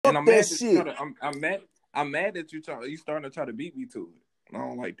And Fuck I'm that mad that shit. I'm mad that you starting to try to beat me to it. I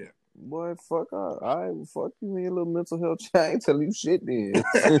don't like that. Boy, fuck up. Fuck you in your little mental health check. I ain't telling you shit then.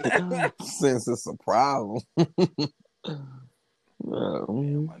 Since it's a problem.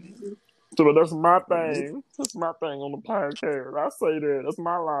 So that's my thing. That's my thing on the podcast. I say that. That's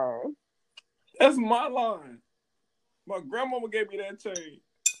my line. That's my line. My grandmama gave me that chain.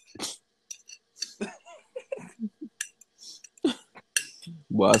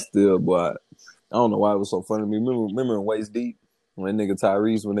 Boy, I don't know why it was so funny to me. Remember in Waist Deep when that nigga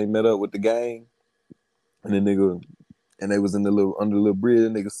Tyrese, when they met up with the gang, and they was in the under the little bridge,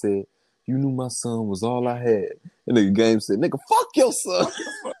 and nigga said, "You knew my son was all I had." And nigga Game said, "Nigga, fuck your son."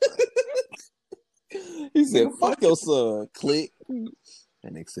 He said, "Fuck your son." Click. And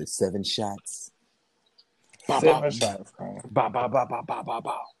nigga said 7 shots. 7 shots. Ba.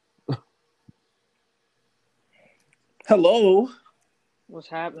 Hello. What's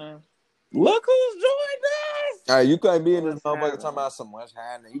happening? Look who's joined us. All right, you can't be in this motherfucker talking about so much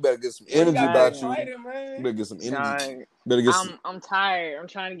happening. You better get some energy about you. You better get some energy. I'm tired. I'm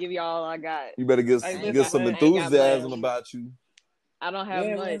trying to give you all I got. You better get some enthusiasm about you. I don't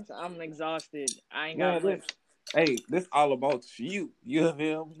have much. I'm exhausted. I ain't got much. This all about you. You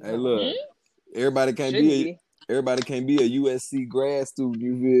feel me? Hey, look. Everybody can't be a USC grad student,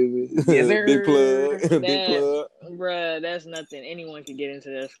 you feel me? Yes, Big plug. Big plug. Bruh, that's nothing. Anyone can get into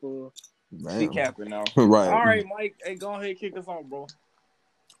that school. She capping now. Right. All right, Mike. Hey, go ahead, kick us on, bro.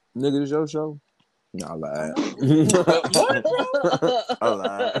 Nigga, this your show? Nah, I lied. What, bro? I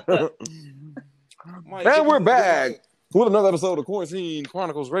lied. And we're back with another episode of Quarantine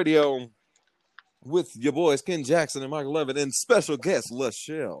Chronicles Radio with your boys Ken Jackson and Michael Levitt and special guest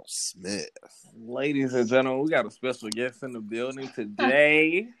Lachelle Smith. Ladies and gentlemen, we got a special guest in the building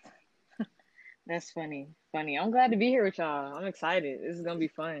today. That's funny. I'm glad to be here with y'all. I'm excited. This is gonna be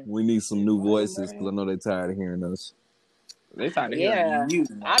fun. We need some new voices because I know they're tired of hearing us. They tired of hearing you.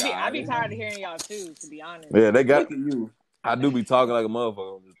 I be tired of hearing y'all too, to be honest. Yeah, they got you. I do be talking like a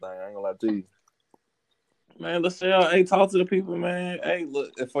motherfucker on this thing. I ain't gonna lie to you. Man, Lachelle, hey, talk to the people, man. Hey,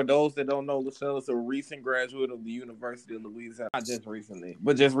 look, for those that don't know, Lachelle is a recent graduate of the University of Louisiana. Not just recently,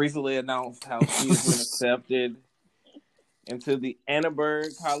 but just recently announced how she has been accepted into the Annenberg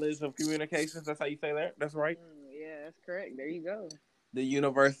College of Communications. That's how you say that? That's right? Yeah, that's correct. There you go. The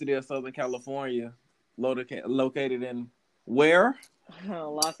University of Southern California, located in where?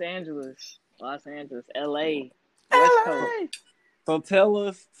 Los Angeles, LA. West Coast. So tell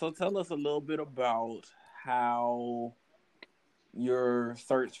us a little bit about how your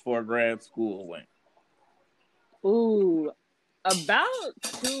search for grad school went. Ooh, about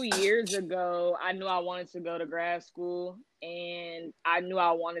 2 years ago, I knew I wanted to go to grad school, and I knew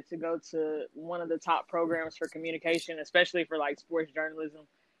I wanted to go to one of the top programs for communication, especially for like sports journalism,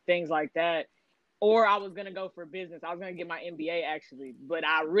 things like that. Or I was going to go for business. I was going to get my MBA actually. But if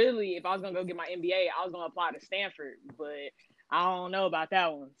I was going to go get my MBA, I was going to apply to Stanford. But I don't know about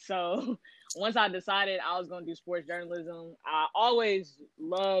that one. So once I decided I was going to do sports journalism, I always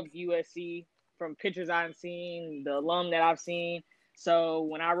loved USC from pictures I've seen, the alum that I've seen. So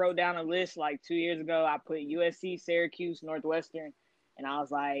when I wrote down a list like 2 years ago, I put USC, Syracuse, Northwestern. And I was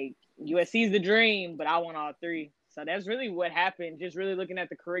like, USC is the dream, but I want all three. So that's really what happened. Just really looking at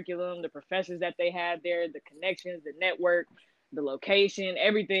the curriculum, the professors that they had there, the connections, the network, the location,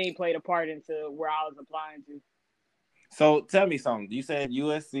 everything played a part into where I was applying to. So tell me something. You said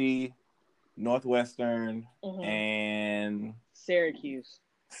USC, Northwestern, and Syracuse.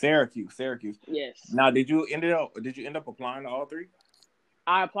 Yes. Now, did you end up applying to all three?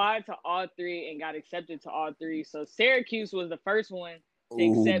 I applied to all three and got accepted to all three. So Syracuse was the first one to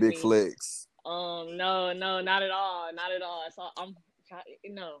accept big me. flex. No, not at all.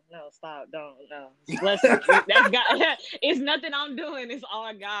 Stop, don't, no. Blessing. That's God. It's nothing I'm doing. It's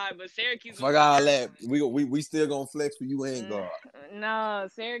all God. But Syracuse. Fuck all that. We still gonna flex for you and God. No,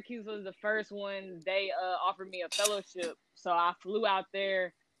 Syracuse was the first one. They offered me a fellowship, so I flew out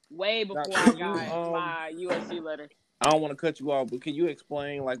there way before I got my USC letter. I don't want to cut you off, but can you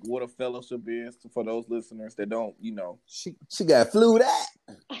explain like what a fellowship is for those listeners that don't, She got flued out.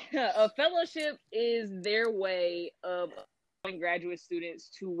 A fellowship is their way of allowing graduate students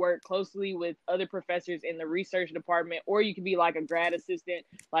to work closely with other professors in the research department, or you could be like a grad assistant,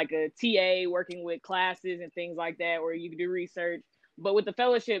 like a TA working with classes and things like that, or you could do research. But with the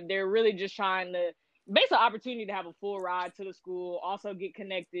fellowship, they're really just trying to basically opportunity to have a full ride to the school, also get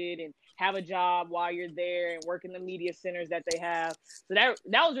connected and have a job while you're there and work in the media centers that they have. So that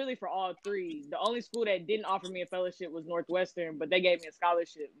was really for all three. The only school that didn't offer me a fellowship was Northwestern, but they gave me a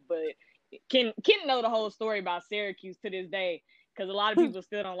scholarship. But Ken know the whole story about Syracuse to this day. because a lot of people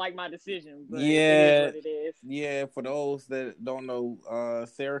still don't like my decision, but it is Yeah, what it is. yeah. For those that don't know,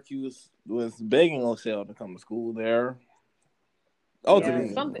 Syracuse was begging Lachelle to come to school there. What you Yeah,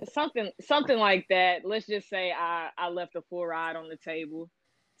 Ultimately, mean? something like that. Let's just say I left a full ride on the table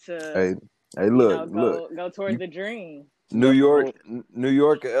to, Hey, hey, look, look. go towards You the dream. New but York, for New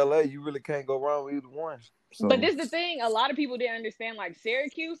York, or LA. You really can't go wrong with either one. But So this is the thing, a lot of people didn't understand. Like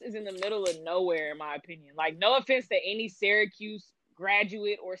Syracuse is in the middle of nowhere, in my opinion. Like, no offense to any Syracuse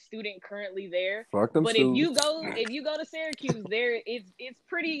graduate or student currently there, fuck them but if you students. go if you go to Syracuse, there it's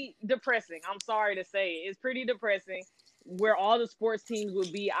pretty depressing. I'm sorry to say, it's pretty depressing. Where all the sports teams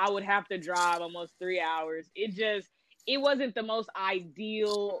would be, I would have to drive almost 3 hours. It wasn't the most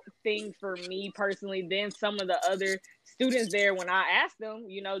ideal thing for me personally. Then some of the other students there, when I asked them,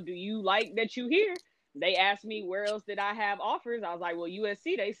 do you like that you here? They asked me where else did I have offers. I was like, well,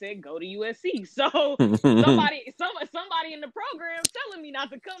 USC. They said go to USC. So somebody in the program telling me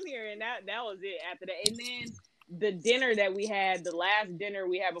not to come here, and that was it after that. And then the dinner that we had, the last dinner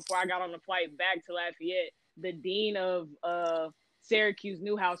we had before I got on the flight back to Lafayette, the dean of Syracuse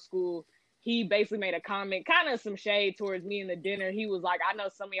Newhouse School, he basically made a comment, kind of some shade towards me in the dinner. He was like, I know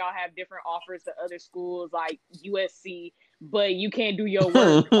some of y'all have different offers to other schools like USC, but you can't do your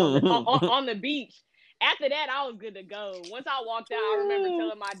work on the beach. After that, I was good to go. Once I walked out, I remember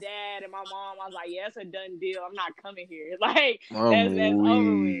telling my dad and my mom, I was like, yeah, it's a done deal. I'm not coming here. Like, that's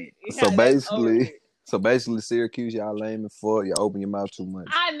over with. So Yeah, that's over basically, with. so basically, Syracuse, y'all lame and fuck. Y'all open your mouth too much.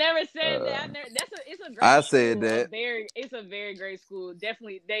 I never said that. Uh, It's a great I said school. that. It's a very great school.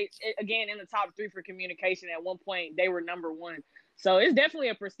 Definitely, again in the top 3 for communication. At one point, they were number 1. So it's definitely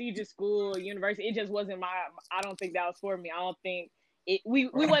a prestigious school, university. It just wasn't my. I don't think that was for me. I don't think it. We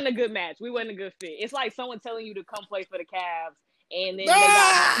wasn't a good match. We wasn't a good fit. It's like someone telling you to come play for the Cavs, and then they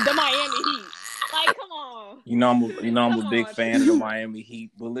got the Miami Heat. Like, come on, I'm a come big on. fan of the Miami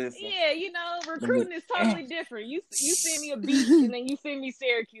Heat. But listen, Yeah, recruiting is totally different. You send me a beach and then you send me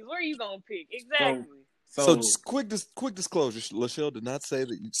Syracuse. Where are you gonna pick? so Exactly. So so just quick disclosure. Lachelle did not say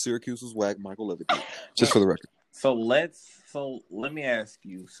that Syracuse was whack. Michael Levitt did. Just for the record. so let me ask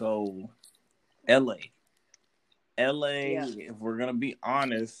you. So LA. LA, Yeah. if we're gonna be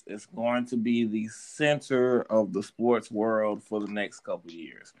honest, is going to be the center of the sports world for the next couple of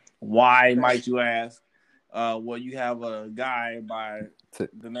years. Why, might Correct. you ask? Well, you have a guy by T-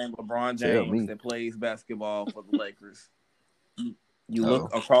 the name of LeBron tell James me. that plays basketball for the Lakers. You Oh,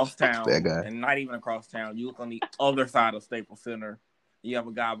 look across that town, guy. and not even across town. You look on the other side of Staples Center. You have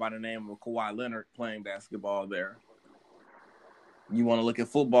a guy by the name of Kawhi Leonard playing basketball there. You want to look at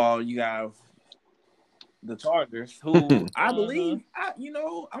football? You have the Chargers, who I Mm-hmm. believe,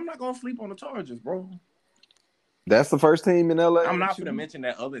 I'm not gonna sleep on the Chargers, bro. That's the first team in LA I'm that not you. gonna mention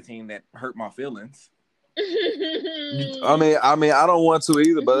that other team that hurt my feelings. I don't want to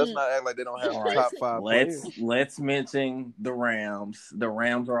either, but let's not act like they don't have All right, top 5 let's players. let's mention the Rams. The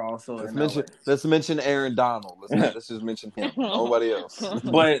Rams are also in LA. Let's mention Aaron Donald. Let's just mention him. Nobody else.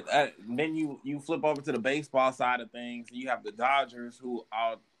 But then you flip over to the baseball side of things. You have the Dodgers, who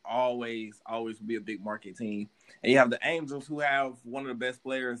are always will be a big market team, and you have the Angels, who have one of the best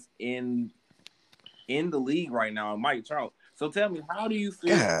players in the league right now, Mike Trout. So tell me, how do you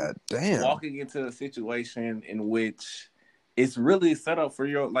feel God damn. walking into a situation in which it's really set up for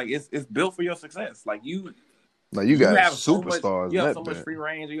your, like, it's built for your success? Like you got have so much, superstars. you In have that so much bit. free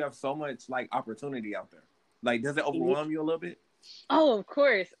range, you have so much like opportunity out there. Like, does it overwhelm you a little bit? Oh, of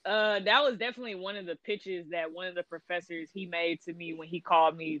course. That was definitely one of the pitches that one of the professors he made to me when he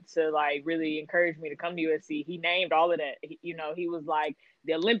called me to like really encourage me to come to USC. He named all of that. He was like,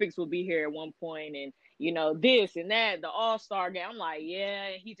 the Olympics will be here at one point, and this and that, the All-Star game. I'm like, yeah.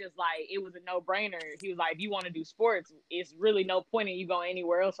 And he just like, it was a no-brainer. He was like, if you want to do sports, it's really no point in you going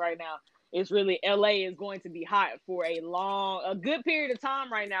anywhere else right now. It's really, LA is going to be hot for a good period of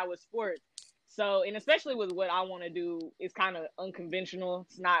time right now with sports. So, and especially with what I want to do, it's kind of unconventional.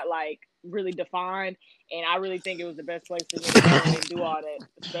 It's not like really defined. And I really think it was the best place for me to go and do all that,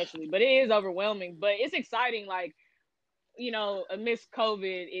 especially. But it is overwhelming. But it's exciting. Like, amidst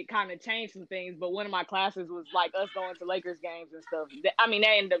COVID, it kind of changed some things. But one of my classes was like us going to Lakers games and stuff. I mean,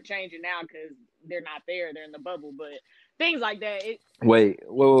 they ended up changing now because they're not there. They're in the bubble. But things like that. Wait,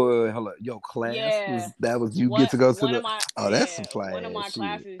 hold up. Your class Yeah. was you get to go to One of the. my Oh, that's some one of fly ass my shit.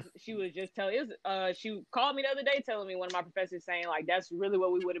 classes, she was just telling she called me the other day telling me, one of my professors saying like that's really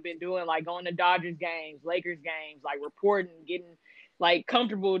what we would have been doing, like going to Dodgers games, Lakers games, like reporting, getting like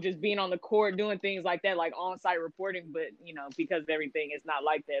comfortable just being on the court, doing things like that, like on-site reporting. But because of everything, it's not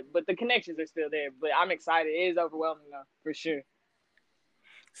like that. But the connections are still there. But I'm excited. It is overwhelming though, for sure.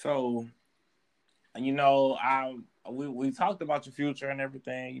 So, we talked about your future and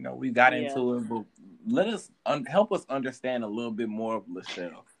everything. You know, we got Yeah. into it, but let us help us understand a little bit more of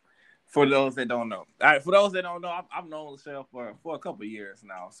Lachelle. For those that don't know, all right. For those that don't know, I've known Lachelle for a couple of years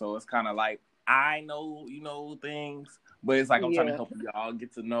now, so it's kind of like I know things, but it's like I'm trying to Yeah. help y'all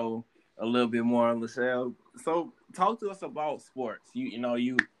get to know a little bit more of Lachelle. So talk to us about sports.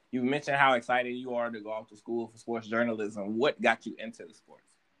 You mentioned how excited you are to go off to school for sports journalism. What got you into the sports?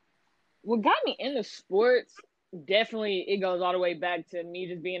 What got me into sports, definitely it goes all the way back to me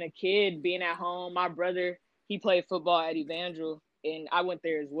just being a kid, being at home. My brother, he played football at Evangel, and I went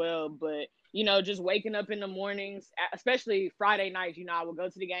there as well. But just waking up in the mornings, especially Friday nights, I would go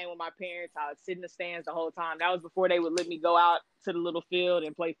to the game with my parents. I would sit in the stands the whole time. That was before they would let me go out to the little field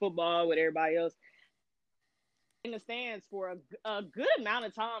and play football with everybody else. In the stands for a good amount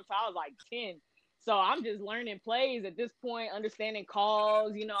of time. So I was like 10. So I'm just learning plays at this point, understanding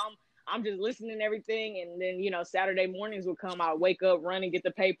calls. I'm just listening to everything. And then, Saturday mornings would come. I would wake up, run and get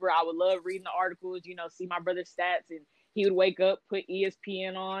the paper. I would love reading the articles, see my brother's stats. And he would wake up, put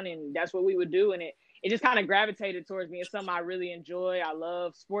ESPN on, and that's what we would do. And it just kind of gravitated towards me. It's something I really enjoy. I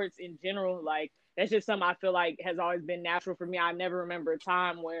love sports in general. Like, that's just something I feel like has always been natural for me. I never remember a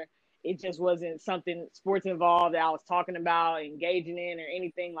time where it just wasn't something sports involved that I was talking about, engaging in, or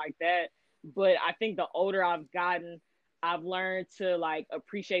anything like that. But I think the older I've gotten, I've learned to like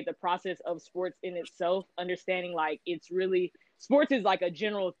appreciate the process of sports in itself, understanding like it's really sports is like a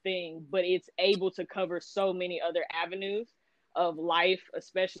general thing, but it's able to cover so many other avenues of life,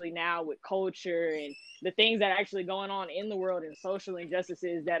 especially now with culture and the things that are actually going on in the world and social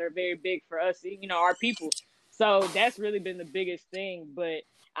injustices that are very big for us, our people. So that's really been the biggest thing. But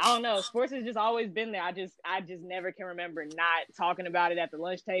I don't know. Sports has just always been there. I just never can remember not talking about it at the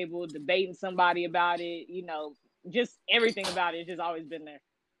lunch table, debating somebody about it. Just everything about it. It's just always been there.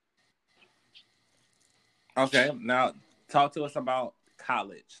 Okay, now talk to us about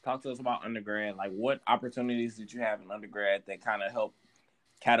college. Talk to us about undergrad. Like, what opportunities did you have in undergrad that kind of helped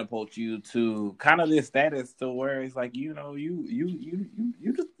catapult you to kind of this status to where it's like you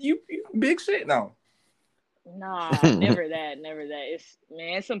big shit now. Nah, never that, never that.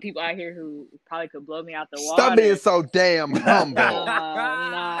 It's some people out here who probably could blow me out the Stop being water. so damn humble.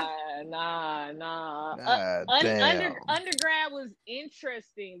 Nah. God damn. Undergrad was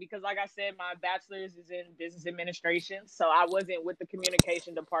interesting because, like I said, my bachelor's is in business administration, so I wasn't with the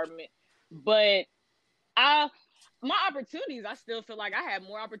communication department. But I, my opportunities, I still feel like I had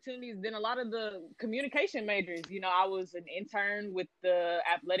more opportunities than a lot of the communication majors. I was an intern with the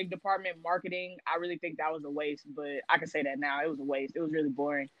athletic department, marketing. I really think that was a waste, but I can say that now. It was a waste. It was really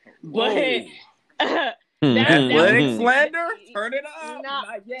boring. But that was Athletic really slander? Turn it up. nah,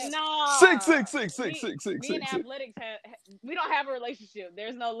 Not yet. Six, nah. six, six, six, Me, six, six, me and six, six. athletics we don't have a relationship.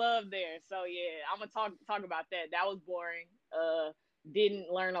 There's no love there. So yeah, I'm gonna talk about that. That was boring.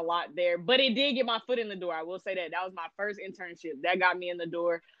 Didn't learn a lot there, but it did get my foot in the door. I will say that was my first internship. That got me in the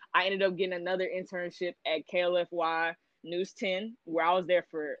door. I ended up getting another internship at KLFY News 10, where I was there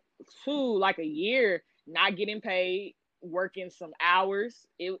for like a year, not getting paid, working some hours.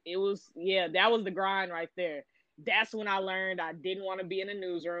 It was, yeah, that was the grind right there. That's when I learned I didn't want to be in a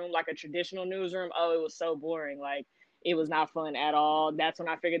newsroom, like a traditional newsroom. Oh, it was so boring. Like, it was not fun at all. That's when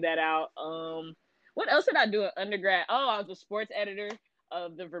I figured that out. What else did I do in undergrad? Oh, I was a sports editor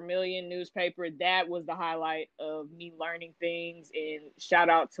of the Vermilion newspaper. That was the highlight of me learning things. And shout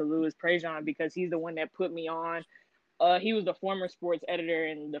out to Louis Prejean because he's the one that put me on. He was the former sports editor,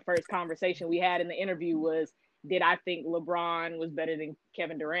 and the first conversation we had in the interview was, did I think LeBron was better than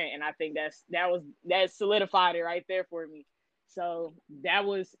Kevin Durant? And I think that solidified it right there for me. So that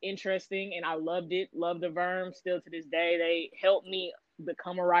was interesting, and I loved it. Love the Verm still to this day. They helped me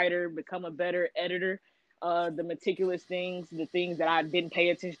become a writer, become a better editor. The meticulous things, the things that I didn't pay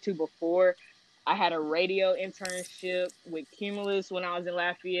attention to before. I had a radio internship with Cumulus when I was in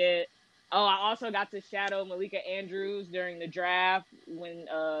Lafayette. Oh, I also got to shadow Malika Andrews during the draft when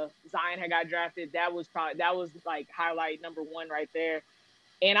Zion had got drafted. That was like highlight number one right there.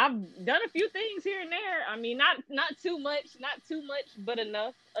 And I've done a few things here and there. I mean, not too much, but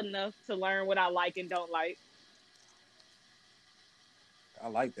enough to learn what I like and don't like. I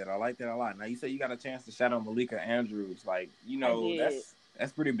like that. I like that a lot. Now you say you got a chance to shadow Malika Andrews. Like, I did.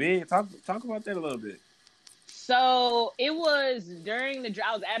 that's pretty big. Talk about that a little bit. So it was during the draft.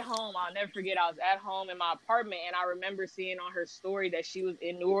 I was at home. I'll never forget. I was at home in my apartment, and I remember seeing on her story that she was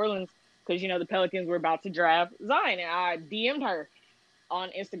in New Orleans because the Pelicans were about to draft Zion, and I DM'd her on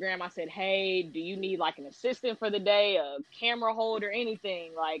Instagram. I said, "Hey, do you need like an assistant for the day, a camera holder,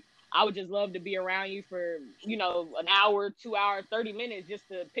 anything? Like, I would just love to be around you for an hour, 2 hours, 30 minutes just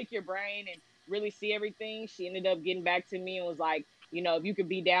to pick your brain and really see everything, she ended up getting back to me and was like, you know, if you could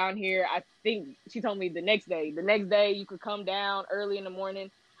be down here, I think she told me the next day you could come down early in the morning.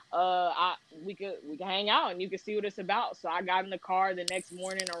 We could hang out and you could see what it's about. So I got in the car the next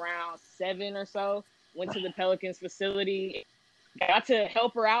morning around 7 or so, went to the Pelicans facility, got to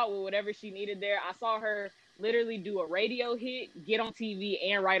help her out with whatever she needed there. I saw her literally do a radio hit, get on TV,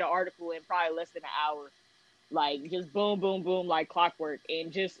 and write an article in probably less than an hour. Like, just boom, boom, boom, like clockwork.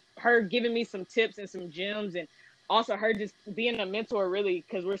 And just her giving me some tips and some gems, and also her just being a mentor, really,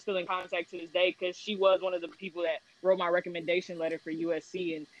 because we're still in contact to this day, because she was one of the people that wrote my recommendation letter for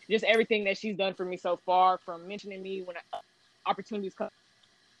USC, and just everything that she's done for me so far, from mentioning me when opportunities come,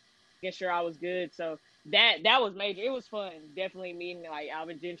 making sure I was good. So that was major. It was fun. Definitely meeting like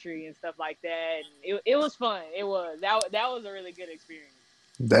Alvin Gentry and stuff like that. And it was fun. It was that was a really good experience.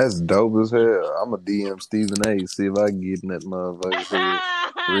 That's dope as hell. I'm a DM Stephen A. See if I can get in that motherfucker's head.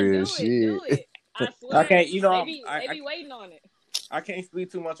 Real shit. Do it. I swear. I can't. You know, They be waiting on it. I can't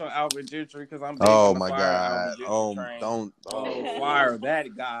speak too much on Alvin Gentry because I'm big Oh on the my fire god. Alvin Gentry train. Don't. Fire that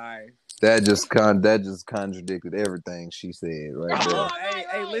guy. That just contradicted everything she said right there.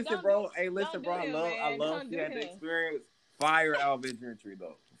 Hey, listen, bro. I love he had the experience. Fire Alvin Gentry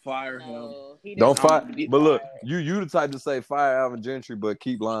though. Fire him. Don't fire. But look, you the type to say fire Alvin Gentry, but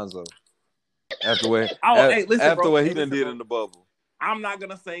keep Lonzo. After what he done did in the bubble. I'm not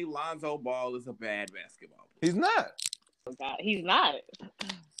gonna say Lonzo Ball is a bad basketball player. He's not. He's not.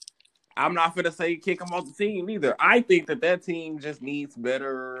 I'm not gonna say kick him off the team either. I think that team just needs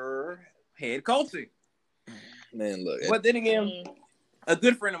better head coaching. Man, look. But then again, a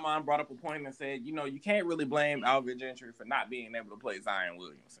good friend of mine brought up a point and said, you know, you can't really blame Alvin Gentry for not being able to play Zion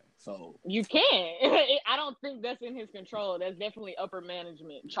Williamson. So you can't. I don't think that's in his control. That's definitely upper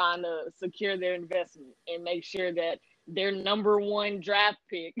management trying to secure their investment and make sure that their number one draft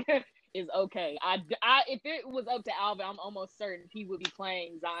pick is okay. If it was up to Alvin, I'm almost certain he would be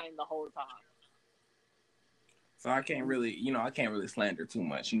playing Zion the whole time. So I can't really slander too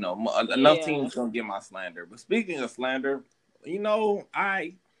much. You know, enough teams gonna get my slander. But speaking of slander, you know,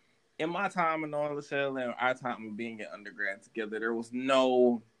 in my time in North Lachelle and our time of being an undergrad together, there was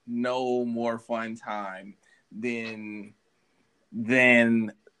no more fun time than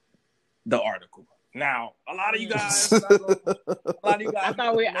the article. Now, a lot of you guys. I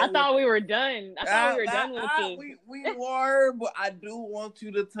thought we were done. I thought we were done with this. We were, but I do want you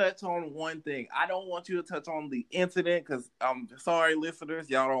to touch on one thing. I don't want you to touch on the incident because I'm sorry, listeners.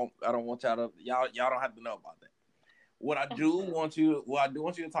 I don't want y'all don't have to know about that. What I do want you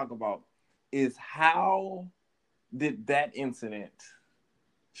to talk about is how did that incident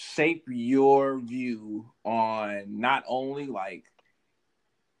shape your view on not only like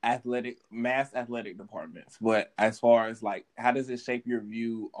mass athletic departments, but as far as like how does it shape your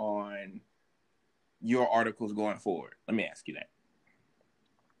view on your articles going forward? Let me ask you that.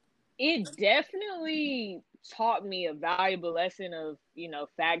 It definitely taught me a valuable lesson of, you know,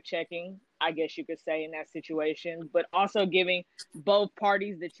 fact checking, I guess you could say, in that situation, but also giving both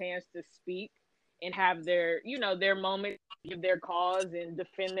parties the chance to speak and have their, you know, their moment, give their cause and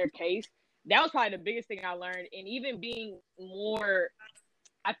defend their case. That was probably the biggest thing I learned. And even being more,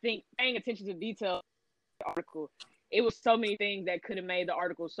 I think, paying attention to detail in the article, it was so many things that could have made the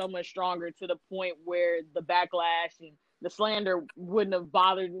article so much stronger to the point where the backlash and the slander wouldn't have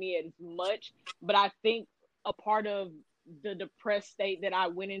bothered me as much. But I think a part of the depressed state that I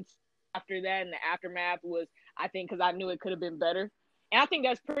went into after that and the aftermath was, I think, because I knew it could have been better. And I think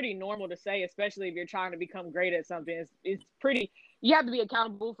that's pretty normal to say, especially if you're trying to become great at something. It's pretty, you have to be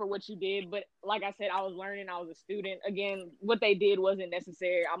accountable for what you did. But like I said, I was learning, I was a student. Again, what they did wasn't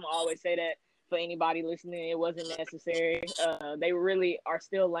necessary. I'm going to always say that for anybody listening, it wasn't necessary. They really are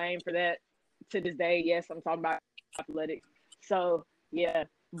still lame for that to this day. Yes, I'm talking about athletics. So, yeah.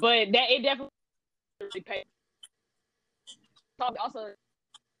 But it definitely paid. Also,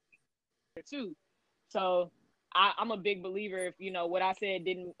 too. So, I'm a big believer if, you know, what I said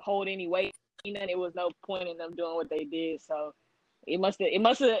didn't hold any weight, it was no point in them doing what they did. So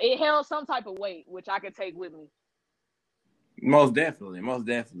it held some type of weight, which I could take with me. Most definitely.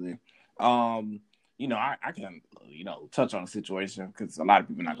 You know, I can, you know, touch on the situation because a lot of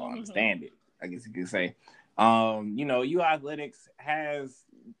people are not going to understand it, I guess you could say. You know, U Athletics has,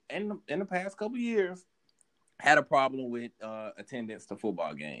 in the past couple of years, had a problem with attendance to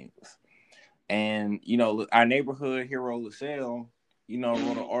football games. And, you know, our neighborhood hero, Lachelle, you know,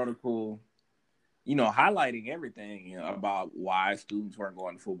 wrote an article, you know, highlighting everything, you know, about why students weren't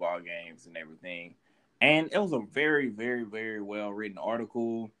going to football games and everything. And it was a very, very, very well-written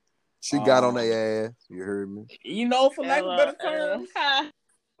article. She got on their ass. You heard me. You know, for lack of better terms.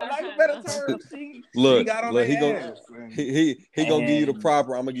 Like a better term. She Look, got on he their gonna ass. he gonna give you the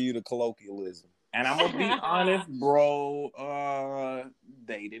proper. I'm gonna give you the colloquialism. And I'm gonna be honest, bro.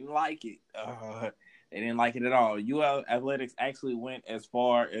 They didn't like it. They didn't like it at all. UL Athletics actually went as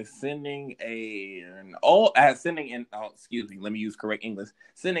far as sending an old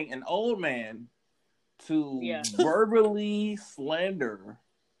man to verbally slander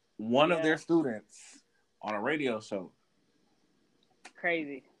one of their students on a radio show.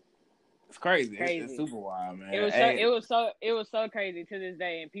 Crazy. It's crazy. It's super wild, man. It was so crazy to this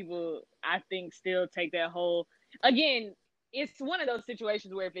day, and people, I think, still take that whole. Again, it's one of those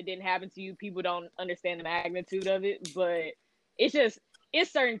situations where if it didn't happen to you, people don't understand the magnitude of it. But it's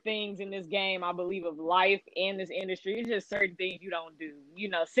certain things in this game, I believe, of life and this industry. It's just certain things you don't do.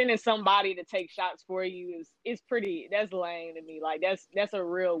 Sending somebody to take shots for you is pretty. That's lame to me. Like that's a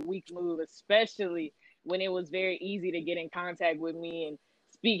real weak move, especially when it was very easy to get in contact with me and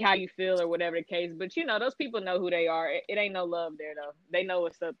speak how you feel or whatever the case. But those people know who they are. It ain't no love there though. They know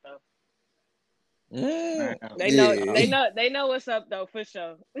what's up though. They know what's up though, for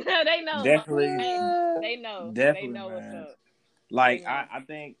sure. They know. Definitely. They know what's up. Like I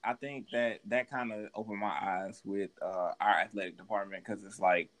think that kind of opened my eyes with our athletic department, because it's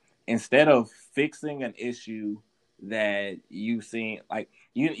like, instead of fixing an issue that you seen, like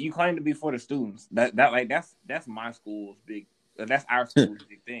you claim to be for the students. That's my school's big. That's our school's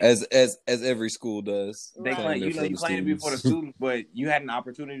big thing. As every school does. They claim, you claim to be for the students, but you had an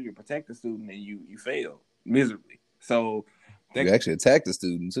opportunity to protect the student and you failed miserably. So you actually attacked the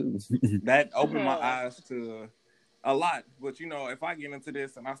student too. That opened my eyes to a lot. But if I get into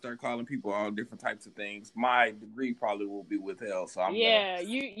this and I start calling people all different types of things, my degree probably will be withheld. So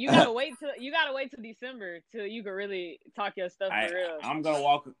you gotta wait till December till you can really talk your stuff for real. I'm gonna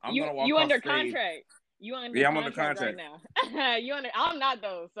walk. You under contract. I'm under contract right now. I'm not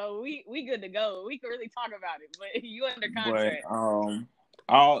though, so we good to go. We can really talk about it, but you under contract. But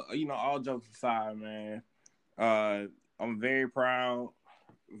all jokes aside, man, I'm very proud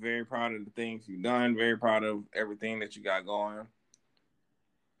of the things you've done. Very proud of everything that you got going.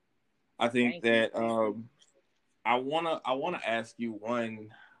 I think that I wanna ask you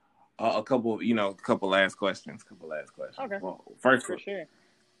a couple last questions. Okay. Well, first, for sure.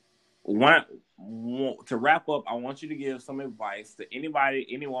 To wrap up, I want you to give some advice to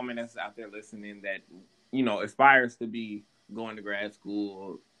any woman that's out there listening that aspires to be going to grad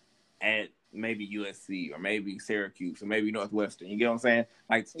school at maybe USC or maybe Syracuse or maybe Northwestern. You get what I'm saying?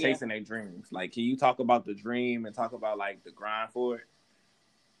 Like chasing their dreams. Like, can you talk about the dream and talk about like the grind for it?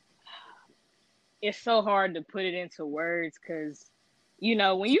 It's so hard to put it into words because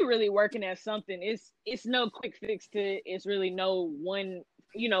when you're really working at something, it's no quick fix to it. It's really no one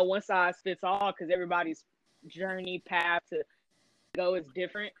size fits all, because everybody's journey path to go is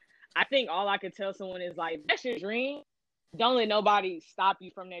different. I think all I could tell someone is, like, that's your dream. Don't let nobody stop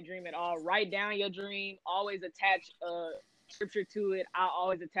you from that dream at all. Write down your dream. Always attach a scripture to it. I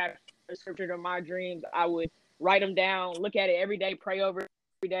always attach a scripture to my dreams. I would write them down, look at it every day, pray over it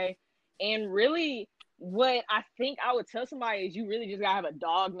every day. And really, what I think I would tell somebody is you really just gotta have a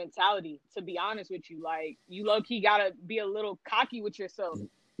dog mentality, to be honest with you. Like, you low-key gotta be a little cocky with yourself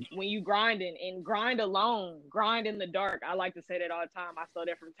when you grinding, and grind alone, grind in the dark. I like to say that all the time. I saw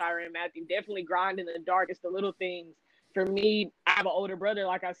that from Tyrann Matthew. Definitely grind in the dark. It's the little things. For me, I have an older brother,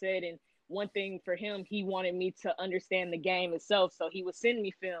 like I said, and one thing for him, he wanted me to understand the game itself. So he would send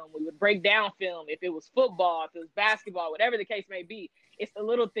me film. We would break down film. If it was football, if it was basketball, whatever the case may be. It's the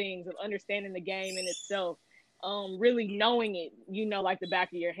little things of understanding the game in itself, really knowing it, like the back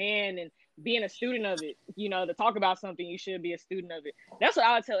of your hand, and being a student of it. To talk about something, you should be a student of it. That's what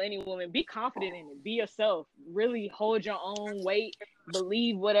I would tell any woman. Be confident in it. Be yourself. Really hold your own weight.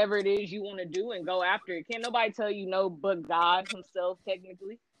 Believe whatever it is you want to do and go after it. Can't nobody tell you no but God himself,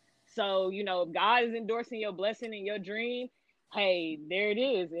 technically. So, if God is endorsing your blessing and your dream, hey, there it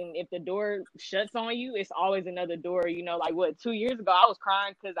is. And if the door shuts on you, it's always another door. Like 2 years ago, I was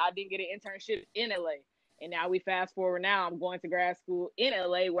crying because I didn't get an internship in LA. And now we fast forward now, I'm going to grad school in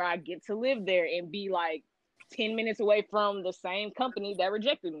LA where I get to live there and be like 10 minutes away from the same company that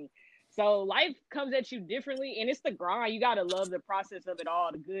rejected me. So life comes at you differently, and it's the grind. You got to love the process of it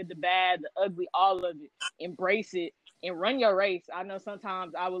all, the good, the bad, the ugly, all of it. Embrace it and run your race. I know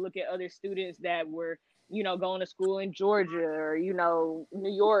sometimes I would look at other students that were, going to school in Georgia or,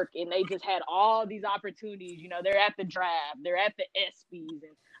 New York, and they just had all these opportunities. They're at the draft, they're at the ESPYs,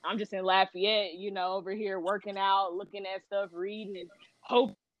 and I'm just in Lafayette, over here working out, looking at stuff, reading, and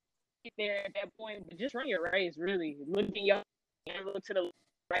hope get there at that point. But just run your race, really. Look to the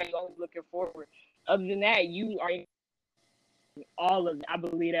right, always looking forward. Other than that, you are all of it. I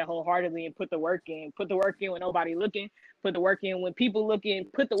believe that wholeheartedly, and put the work in. Put the work in when nobody looking. Put the work in when people looking.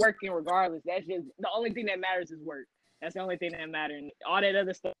 Put the work in regardless. That's just the only thing that matters is work. That's the only thing that matters. And all that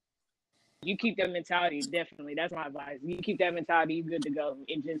other stuff, you keep that mentality, definitely. That's my advice. You keep that mentality, you good to go.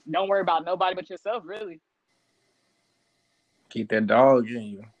 And just don't worry about nobody but yourself, really. Keep that dog in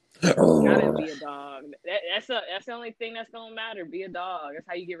you. Gotta be a dog. That's the only thing that's gonna matter. Be a dog. That's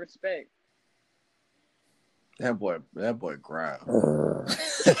how you get respect. That boy growled.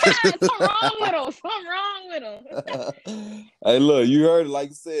 Something wrong with him. Hey, look, you heard it. Like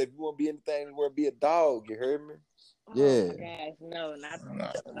you said, if you want to be anything, you want to be a dog. You heard me? Yeah. Oh my gosh, no, not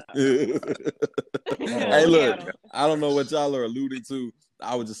Hey, look, I don't know what y'all are alluding to.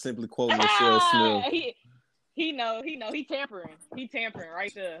 I was just simply quoting Lachelle Smith. He tampering. He tampering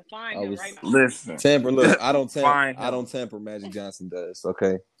right there. Find him right now. Listen. Tamper, look, I don't tamper. Find him. I don't tamper. Magic Johnson does.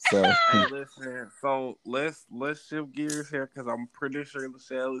 Okay, so hey, listen. So let's shift gears here because I'm pretty sure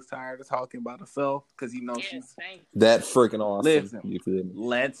Lachelle is tired of talking about herself because she's that freaking awesome. Listen, you feel me?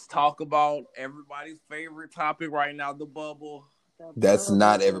 Let's talk about everybody's favorite topic right now, the bubble. That's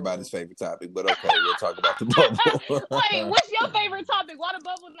not everybody's favorite topic, but okay, we'll talk about the bubble. Wait, what's your favorite topic? Why the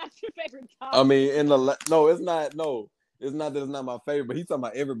bubble not your favorite topic? I mean, it's not. No, it's not that it's not my favorite, but he's talking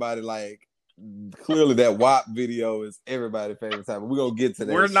about everybody. Like, clearly that WAP video is everybody's favorite topic. We're gonna get to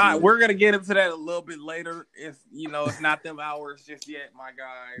that. We're gonna get into that a little bit later. It's it's not them hours just yet, my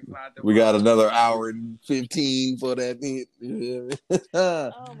guy. We got another hour and 15 for that bit.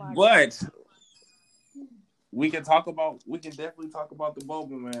 Oh my God. We can definitely talk about the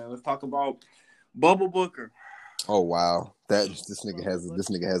bubble, man. Let's talk about Bubble Booker. Oh wow, this nigga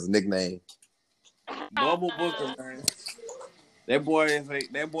has a nickname. Bubble Booker, man. That boy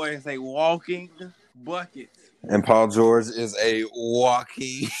is a walking bucket. And Paul George is a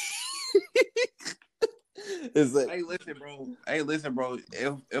walking. Hey, listen, bro.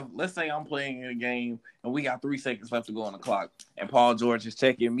 If let's say I'm playing in a game and we got 3 seconds left to go on the clock, and Paul George is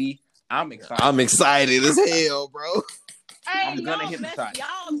checking me. I'm excited. I'm excited as hell, bro. Hey, I'm gonna hit the shot.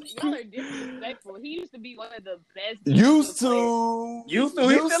 Y'all are disrespectful. He used to be one of the best. Used to. He still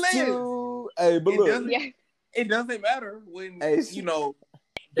is. Hey, but look, it doesn't matter when He's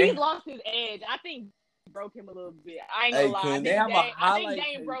lost his edge. I think broke him a little bit. I ain't gonna lie. I think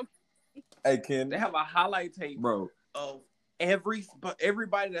Dame broke. Hey, Ken, they have a highlight tape, bro, of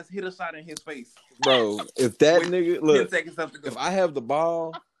everybody that's hit a shot in his face, bro. If that nigga look, 10 seconds left to go. If I have the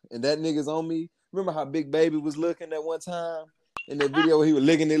ball and that nigga's on me, remember how Big Baby was looking that one time in that video where he was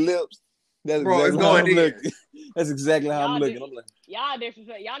licking his lips? That's exactly how I'm looking. That's exactly how I'm looking. I'm like, y'all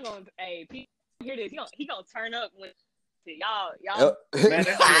disrespect. Y'all gonna hear this? He gonna turn up when y'all. Man,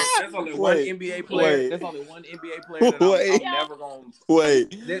 that's only one NBA player. That's only one NBA player that I'm never gonna.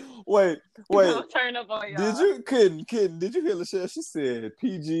 Wait. Turn up on y'all. Did you hear Lachelle? She said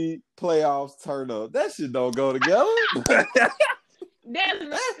PG playoffs turn up. That shit don't go together.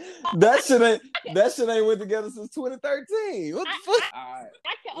 That shit ain't went together since 2013. What the fuck? I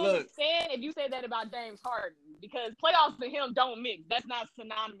can understand if you say that about James Harden because playoffs and him don't mix. That's not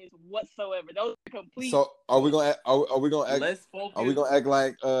synonymous whatsoever. Those are complete. So are we gonna act? Let's focus. Are we gonna act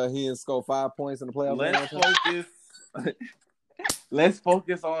like he didn't score 5 points in the playoffs? Let's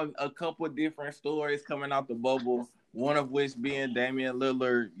focus on a couple of different stories coming out the bubble. One of which being Damian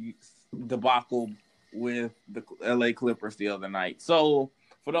Lillard debacle with the LA Clippers the other night. So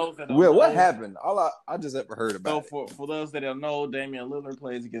for those that don't know, what happened? I just ever heard about. So for those that don't know, Damian Lillard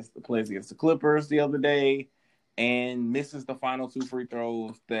plays against the Clippers the other day and misses the final 2 free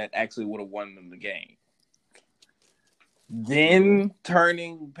throws that actually would have won them the game. Then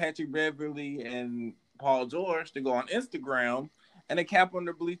turning Patrick Beverly and Paul George to go on Instagram and a cap on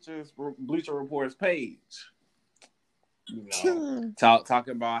the Bleacher Report's page.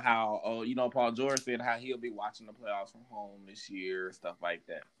 Talking about how Paul George said how he'll be watching the playoffs from home this year, stuff like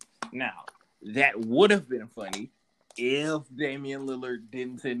that. Now, that would have been funny if Damian Lillard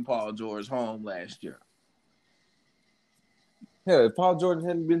didn't send Paul George home last year. Hell, if Paul George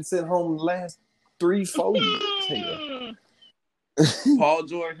hadn't been sent home the last 3-4 years. Paul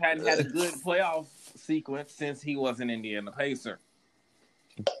George hadn't had a good playoff sequence since he was an Indiana Pacer.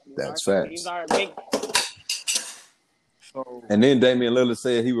 That's facts. These are big. And then Damian Lillard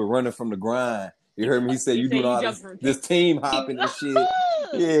said he was running from the grind. You heard me? He said you doing all this team hopping and shit.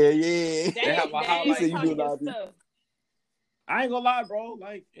 Yeah. They have a highlight. He said you doing all this. I ain't gonna lie, bro.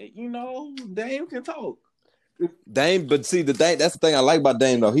 Like, Dame can talk. Dame, but see that's the thing I like about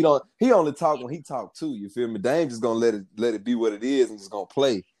Dame though. He only talk when he talk too. You feel me? Dame just gonna let it be what it is and just gonna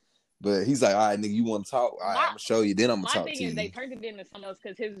play. But he's like, all right, nigga, you want to talk? All right, I'm gonna show you. Then I'm gonna My talk thing to is you. they turned it into something else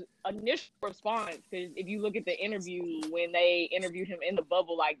because his initial response, because if you look at the interview when they interviewed him in the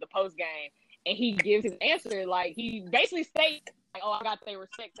bubble, like the post game, and he gives his answer, like he basically states, like, "Oh, I got their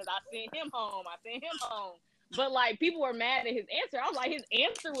respect because I sent him home. I sent him home." But like people were mad at his answer. I was like, his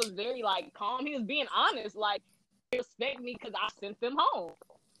answer was very like calm. He was being honest. Like, they respect me because I sent them home.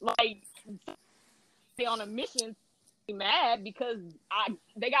 Like, they on a mission. Mad because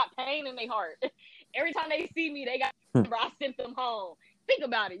they got pain in their heart. Every time they see me, they got remember I sent them home. Think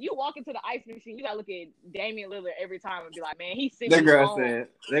about it. You walk into the ice machine, you gotta look at Damian Lillard every time and be like, man, he sent me home.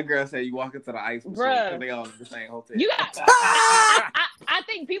 That girl said you walk into the ice machine because they all in the same hotel. You got I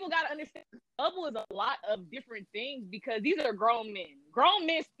think people gotta understand bubble is a lot of different things because these are grown men. Grown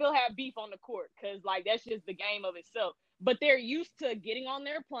men still have beef on the court because like that's just the game of itself. But they're used to getting on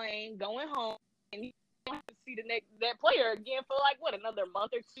their plane, going home, and you don't have to see that player again for like what, another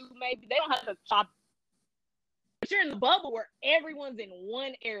month or two maybe. They don't have to chop. But you're in the bubble where everyone's in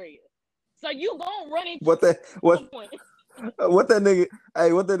one area, so you gonna run into what that nigga?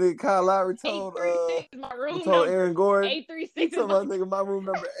 Hey, what that nigga Kyle Lowry 836 is my room told number. Aaron Gordon? 836 is my nigga. My room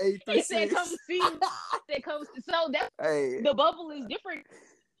number 836. He said, "Come see me." That comes so that hey, the bubble is different.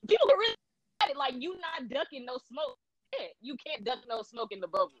 People can really it like you not ducking no smoke. Yeah, you can't duck no smoke in the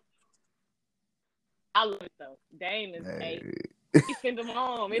bubble. I love it though. Dame is he sent him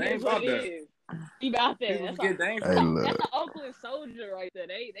home. It is what it is. He about that. That's an Oakland soldier right there.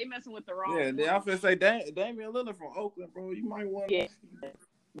 They messing with the wrong. Yeah, they often say Damian Lillard from Oakland, bro. You might want. Yeah.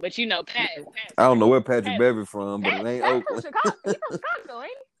 But you know, Pat I don't know where Patrick Beverly from, but it ain't Oakland. From Chicago. He from Chicago,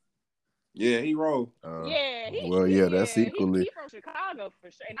 ain't he? Yeah, he rolled. That's equally. He from Chicago for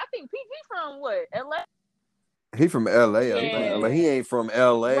sure. And I think PG from what? LA? He from LA, I think. But he ain't from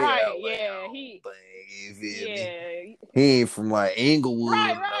LA. Right, LA, yeah. He ain't from like Inglewood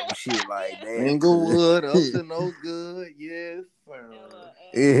right. or shit like that. Inglewood, up to no good, yes, sir.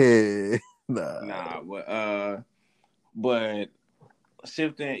 But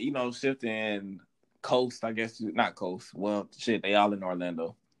shifting coast, I guess not coast. Well, shit, they all in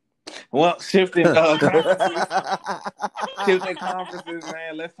Orlando. Well, shifting conferences,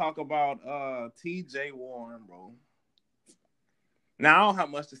 man. Let's talk about T.J. Warren, bro. Now, I don't have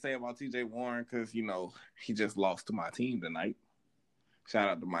much to say about T.J. Warren because, he just lost to my team tonight. Shout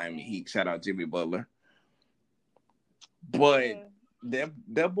out to Miami Heat. Shout out Jimmy Butler. But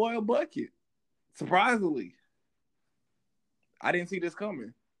that boy a bucket. Surprisingly. I didn't see this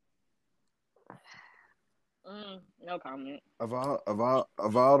coming. No comment. Of all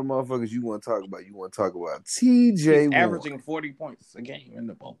the motherfuckers you want to talk about T.J. Warren. Averaging 40 points a game in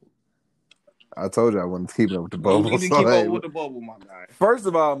the bubble. I told you I wasn't keeping up with the bubble. You didn't keep up with the bubble, my guy. First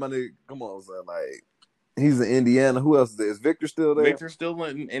of all, my nigga, come on, son. Like, he's in Indiana. Who else is there? Is Victor still there? Victor's still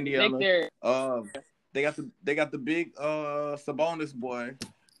in Indiana. They got the big Sabonis boy.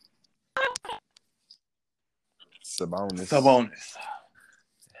 Sabonis.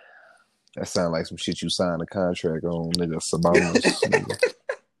 That sounds like some shit you signed a contract on, nigga. Sabonis.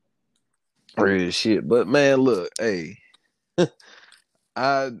 Real shit. But man, look, hey. You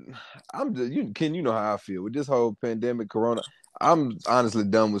know how I feel with this whole pandemic, corona. I'm honestly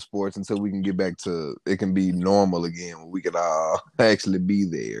done with sports until we can get back to it can be normal again when we can all actually be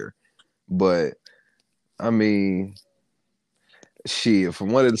there. But I mean, shit,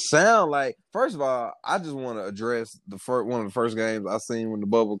 from what it sound like, first of all, I just want to address one of the first games I seen when the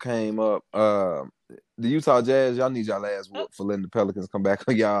bubble came up. The Utah Jazz, y'all need y'all ass whooped for letting the Pelicans come back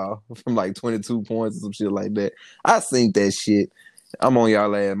on y'all from like 22 points or some shit like that. I seen that shit. I'm on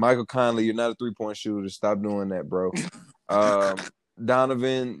y'all ass. Michael Conley, you're not a 3-point shooter. Stop doing that, bro.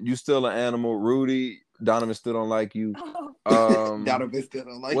 Donovan, you still an animal. Rudy, Donovan still don't like you. Donovan still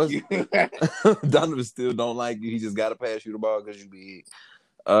don't like you. Donovan still don't like you. He just got to pass you the ball because you big.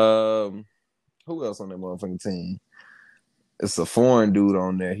 Who else on that motherfucking team? It's a foreign dude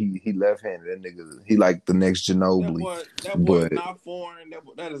on there. He left-handed. That nigga, he like the next Ginobili. That boy is not foreign.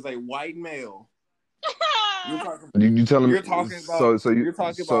 That is a white male. You're talking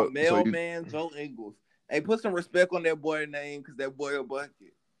about mailman Joe Ingles. Hey, put some respect on that boy name because that boy a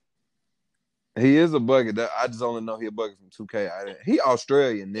bucket. He is a bucket. I just only know he a bucket from 2K. He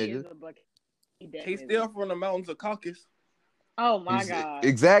Australian, nigga. He is a bucket. He's still from the mountains of Caucasus. Oh my God!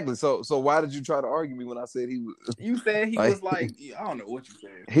 Exactly. So why did you try to argue me when I said he was? You said he was like I don't know what you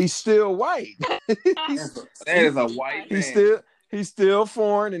said. He's still white. That is a white man. He's still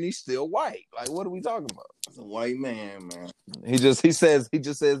foreign and he's still white. Like, what are we talking about? It's a white man. He just says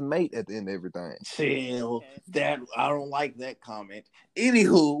mate at the end of everything. Chill. That I don't like that comment.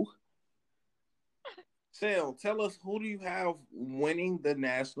 Anywho, Lachelle, tell us, who do you have winning the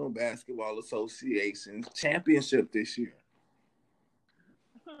National Basketball Association's championship this year?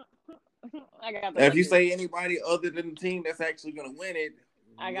 I got the Now, if you Lakers. say anybody other than the team that's actually going to win it,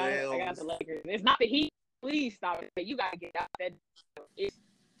 I got the Lakers. It's not the Heat. Please stop it. You got to get out that.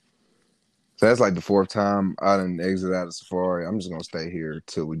 So that's like the fourth time I didn't exit out of Safari. I'm just gonna stay here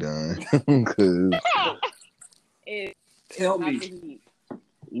till we done. Cause tell me,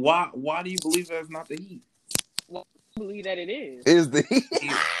 why do you believe that's not the Heat? Well, I believe that it is. Is the Heat?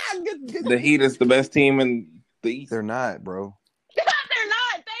 The Heat is the best team in the East. They're not, bro. They're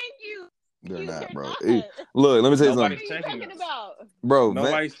not. Thank you. They're not, bro. Not. Look, let me tell you Nobody's something. What are you talking about? Bro,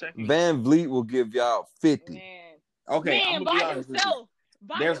 Nobody's checking. Van Vliet will give y'all 50. Man. Okay, Man, I'm gonna be by honest with himself. you.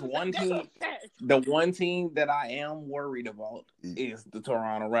 There's one team. The one team that I am worried about is the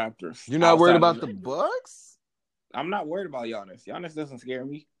Toronto Raptors. You're not worried about the Bucks? I'm not worried about Giannis. Giannis doesn't scare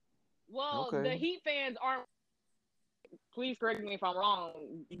me. Well, Okay. the Heat fans aren't. Please correct me if I'm wrong.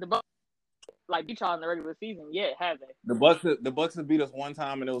 The Bucks like beat y'all in the regular season yet, have they? The Bucks have beat us one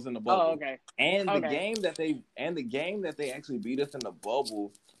time and it was in the bubble. Oh, okay. And the game that they actually beat us in the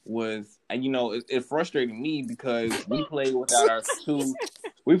bubble was, and it frustrated me because we played without our two.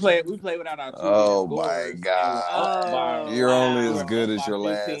 We played without our two. Oh scorers, my God! You're only as good as your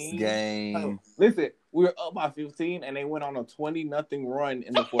last game. Listen, we were up by 15, and they went on a 20-0 run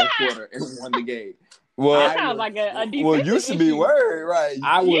in the fourth quarter and won the game. Well, that sounds like a defensive well, you should be worried, right?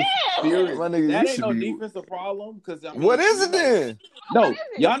 I was furious. My nigga, that ain't no defensive problem. Because what is it then? No,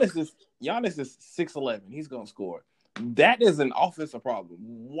 Giannis is 6'11". He's gonna score. That is an offensive problem.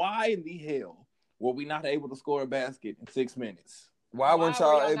 Why in the hell were we not able to score a basket in 6 minutes? Why weren't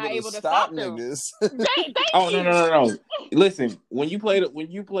y'all able to stop niggas? Oh no! Listen, when you play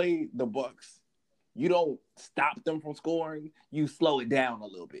the Bucks, you don't stop them from scoring. You slow it down a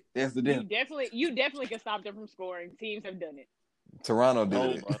little bit. That's the difference. You definitely can stop them from scoring. Teams have done it. Toronto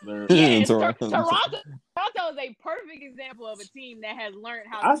did it. Yes, Toronto is a perfect example of a team that has learned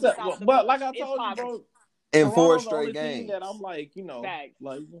how to stop the but Bucks. like I told you, bro, in 4 straight games. That I'm like,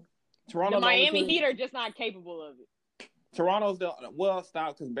 Toronto. The Miami Heat are just not capable of it. Toronto's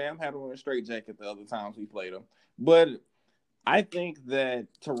stop because Bam had on a straight jacket the other times we played them, but I think that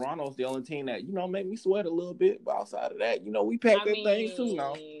Toronto's the only team that made me sweat a little bit. But outside of that, we packed that thing too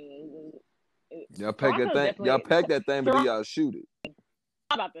now. Y'all pack that thing. Y'all pack that thing, but y'all shoot it.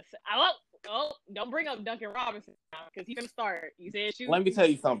 I'm about to say, don't bring up Duncan Robinson now because he's gonna start. You said shoot. Let me tell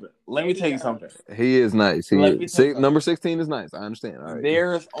you something. He is nice. Number 16 is nice. I understand. All right.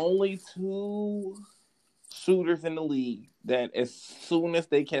 There's only 2 shooters in the league that as soon as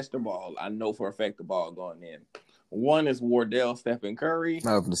they catch the ball, I know for a fact the ball going in. One is Wardell Stephen Curry.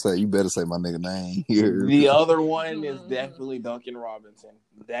 I was going to say, you better say my nigga name here. The other one is definitely Duncan Robinson.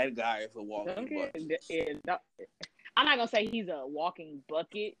 That guy is a walking bucket. I'm not going to say he's a walking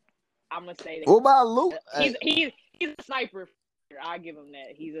bucket. I'm going to say that. What about Luke? He's a sniper. I'll give him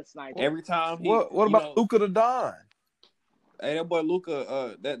that. He's a sniper. Every time. What about Luka the Don? Hey, that boy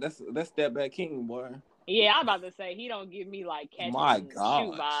Luka, that's Step Back King, boy. Yeah, I'm about to say, he don't give me, like, catch and shoot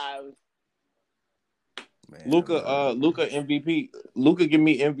vibes. Luka MVP. Luka give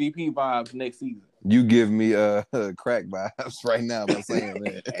me MVP vibes next season. You give me crack vibes right now by saying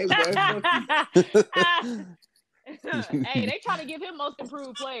that. Hey, they try to give him most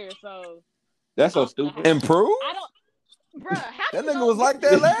improved player, so that's so stupid. Improved? I don't, bruh. That nigga was like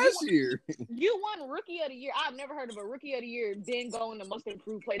that last year. You won Rookie of the Year. I've never heard of a Rookie of the Year then going to most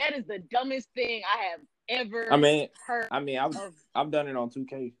improved player. That is the dumbest thing I have ever heard. I've done it on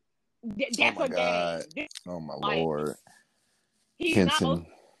 2K. That's oh my God. Oh my Lord. He's still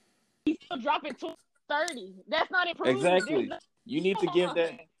dropping 230. That's not improved. Exactly. You need to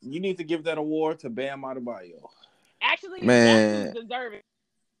give that award to Bam Adebayo. Actually, man, deserving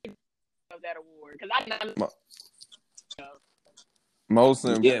of that award because most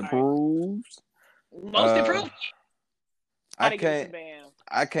improved. Most improved. I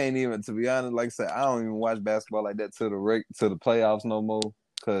can't even, to be honest. Like I said, I don't even watch basketball like that to the playoffs no more.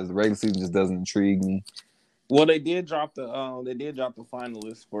 Because the regular season just doesn't intrigue me. Well, they did drop the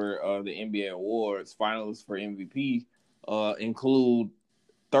finalists for the NBA awards. Finalists for MVP include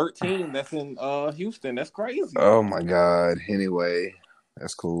 13 that's in Houston. That's crazy. Oh my God. Anyway,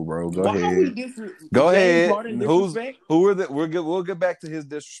 that's cool, bro. Go ahead. Go ahead. Who are the? We'll get back to his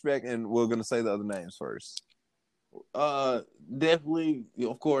disrespect, and we're gonna say the other names first. Definitely,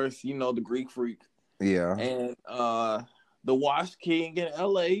 of course, the Greek Freak. Yeah. And the Wash King in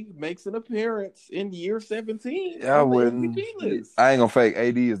LA makes an appearance in year 17 I on the wouldn't. MVP list. I ain't gonna fake.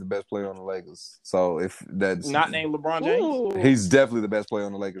 AD is the best player on the Lakers. So if that's Not named LeBron James. Ooh. he's definitely the best player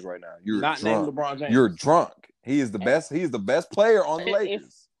on the Lakers right now. You're Not drunk. named LeBron James. You're drunk. He is the best. He is the best player on the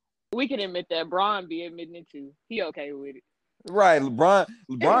Lakers. We can admit that. Bron be admitting it too. He okay with it. Right,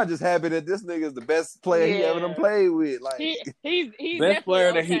 LeBron just happy that this nigga is the best player he ever done played with. Like he's best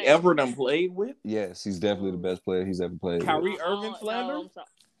player that he ever done played with. Yes, he's definitely the best player he's ever played Kyrie with. Irving slander. No,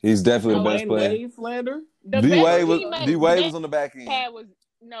 He's definitely the best player. Wade slander. D-Wade was on the back end.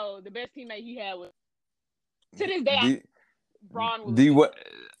 The best teammate he had was to this day. Bron was.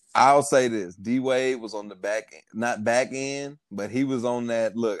 I'll say this: D-Wade was on the back end, not back end, but he was on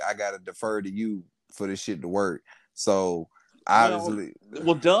that. Look, I gotta defer to you for this shit to work. So. Obviously, the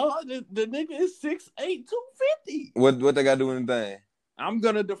nigga is 6'8", 250. What they got to do anything? I'm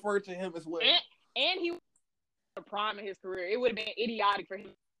gonna defer to him as well. And he was the prime of his career. It would have been idiotic for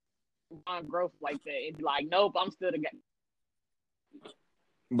him on growth like that. It'd be like, nope, I'm still the guy.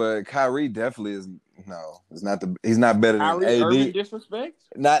 But Kyrie definitely is It's not he's not better Kyrie than AD. Irving disrespect?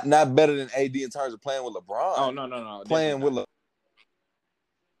 Not better than AD in terms of playing with LeBron. Oh no. Playing with LeBron.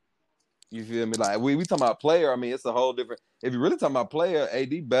 You feel me? Like we talking about player. I mean, it's a whole different. If you're really talking about player,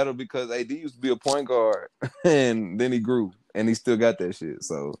 AD better because AD used to be a point guard, and then he grew, and he still got that shit.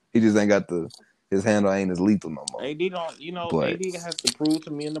 So he just ain't got his handle ain't as lethal no more. AD don't. AD has to prove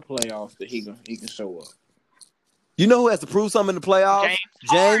to me in the playoffs that he can show up. You know who has to prove something in the playoffs?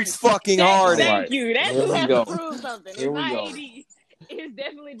 James fucking Harden. Thank you. That's who has to prove something. Here it's we not go. AD. It's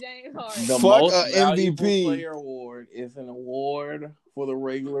definitely James Harden. The most valuable player award is an award for the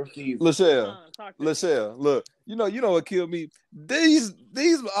regular season. Lachelle, look, you know what killed me? These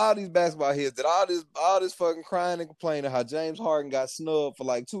all these basketball heads did all this fucking crying and complaining how James Harden got snubbed for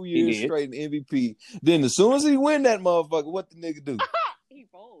like 2 years straight in MVP. Then as soon as he win that motherfucker, what the nigga do? He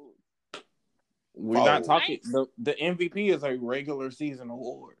folds. We're not talking. The MVP is a regular season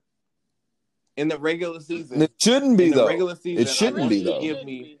award. In the regular season, it shouldn't be though. Regular season, it shouldn't be though. Give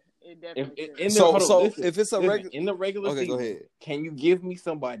me. If it's a regular in the regular season, go ahead. Can you give me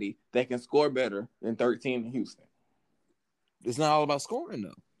somebody that can score better than 13 in Houston? It's not all about scoring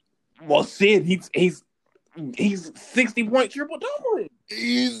though. Well, Sid, he's 60-point triple double.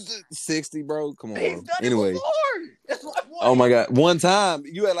 He's 60, bro. Come on. He's done anyway. That's like oh my god, one time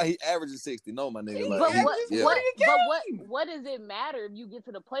you had like he averages 60. No, my nigga. What does it matter if you get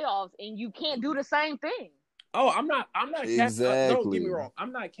to the playoffs and you can't do the same thing? Oh, I'm not exactly. Don't get me wrong.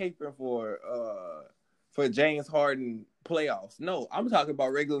 I'm not caping for James Harden playoffs. No, I'm talking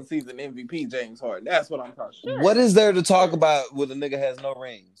about regular season MVP James Harden. That's what I'm talking about. What is there to talk about when a nigga has no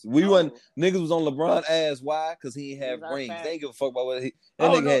rings? Niggas was on LeBron ass. Why? Because he ain't have rings. They ain't give a fuck about what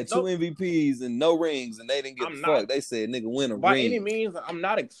nigga had 2 MVPs and no rings, and they didn't give a fuck. They said nigga win a ring. By any means, I'm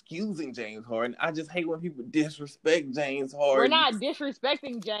not excusing James Harden. I just hate when people disrespect James Harden. We're not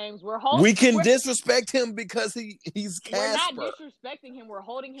disrespecting James. We can disrespect him because he's Casper. We're not disrespecting him. We're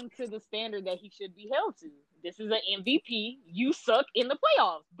holding him to the standard that he should be held to. This is an MVP. You suck in the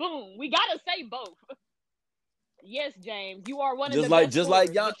playoffs. Boom. We gotta say both. Yes, James, you are one of the best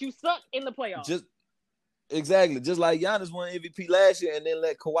scorers, but you suck in the playoffs. Just like Giannis won MVP last year and then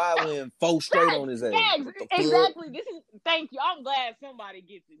let Kawhi win 4 straight on his ass. Exactly. Thank you. I'm glad somebody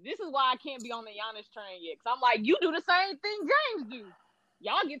gets it. This is why I can't be on the Giannis train yet. Because I'm like, you do the same thing James do.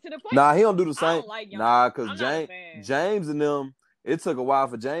 Y'all get to the playoffs. Nah, he don't do the same. I don't like because James and them. It took a while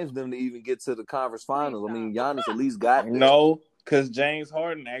for James and them to even get to the conference finals. I mean, Giannis at least got there. No, because James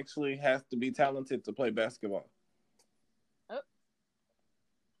Harden actually has to be talented to play basketball.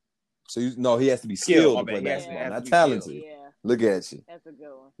 So he has to be skilled to play basketball, not talented. Yeah. Look at you. That's a good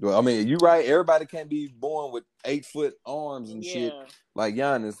one. Well, I mean, you're right. Everybody can't be born with 8-foot arms and shit like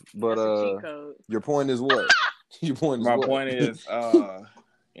Giannis. But your point is what? My point is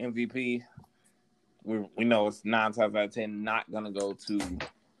MVP. We know it's 9 times out of 10 not gonna go to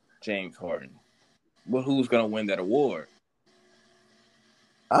James Harden, but who's gonna win that award?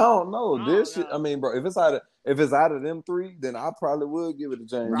 I don't know. I mean, bro, if it's out of them 3, then I probably would give it to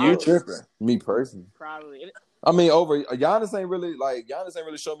James. You tripping? Me personally, probably. I mean, over Giannis ain't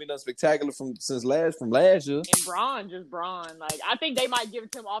really showed me nothing spectacular from last year. And Bron. Like I think they might give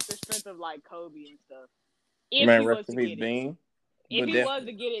it to him off the strength of like Kobe and stuff. If Man, he was to get Bean. it. If he was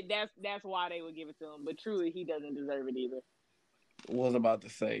to get it, that's why they would give it to him. But truly, he doesn't deserve it either. What was I about to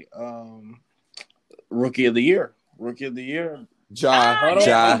say? Rookie of the year. Ja.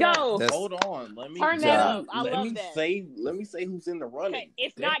 Hold on. Let me turn that up. I love that. Let me say who's in the running. Okay,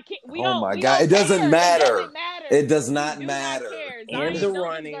 it's not. Oh my God! It doesn't matter. It does not matter.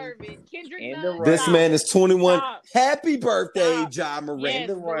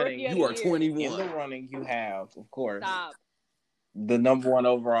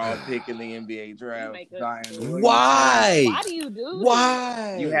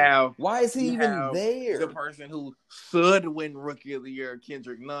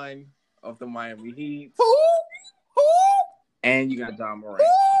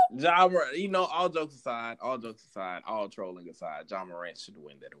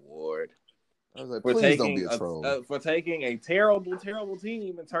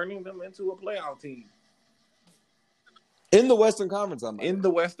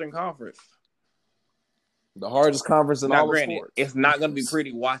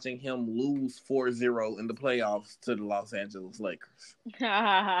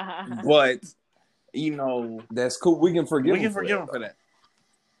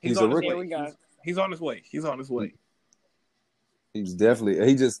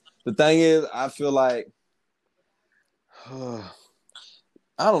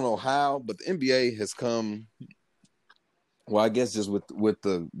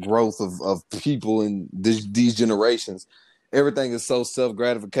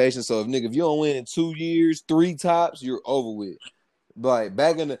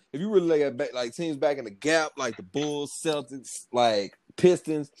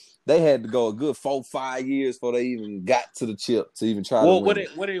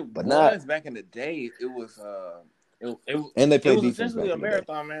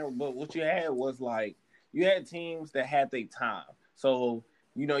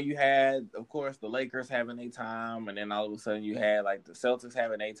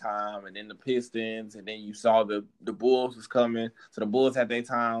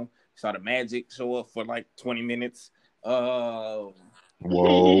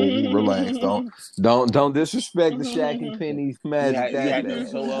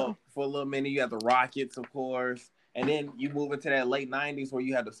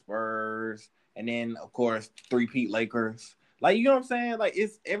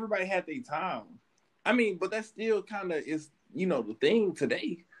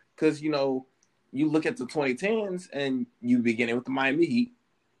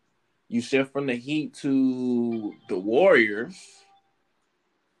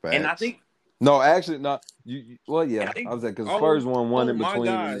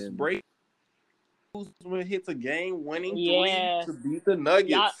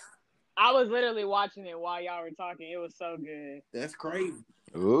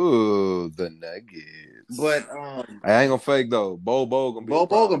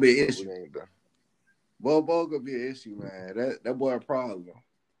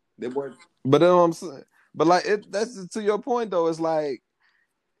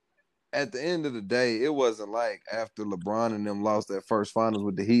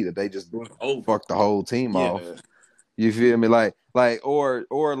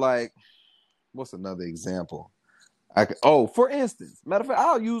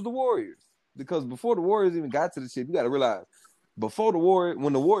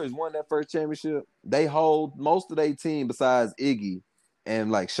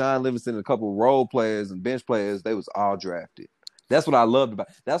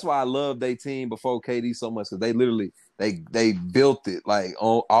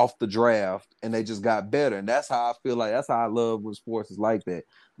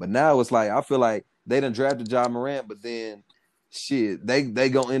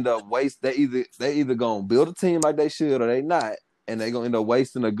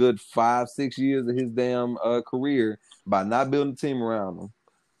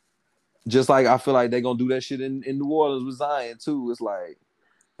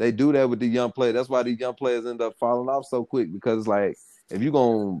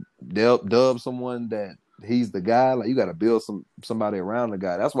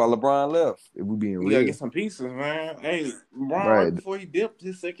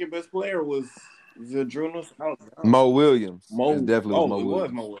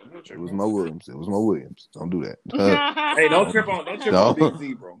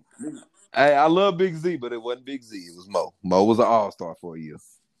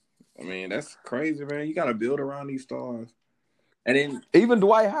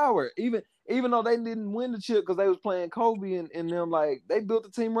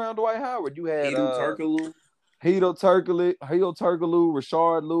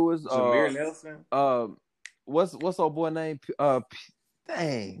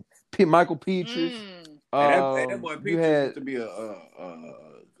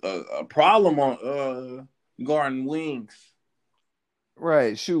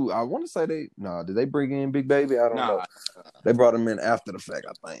 Right. Shoot, I want to say did they bring in Big Baby? I don't know. Nah. They brought him in after the fact,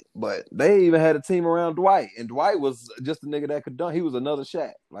 I think. But they even had a team around Dwight, and Dwight was just a nigga that could dunk. He was another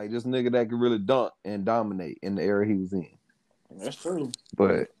Shaq, like just a nigga that could really dunk and dominate in the era he was in. That's true.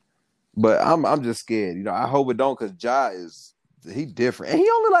 But I'm just scared. You know, I hope it don't, because he different, and he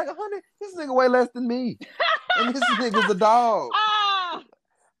only like 100. This nigga way less than me, and this nigga's a dog.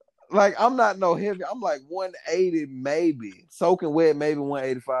 Like, I'm not no heavy. I'm like 180 maybe. Soaking wet, maybe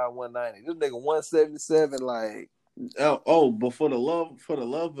 185, 190. This nigga 177, like. But for the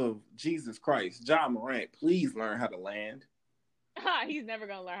love of Jesus Christ, John Morant, please learn how to land. He's never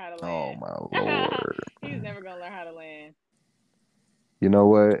gonna learn how to land. Oh my Lord. He's never gonna learn how to land. You know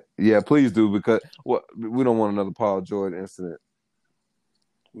what? Yeah, please do, because we don't want another Paul George incident.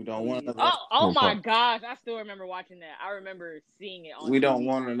 We don't want another. Oh my gosh! I still remember watching that. I remember seeing it on. We TV. don't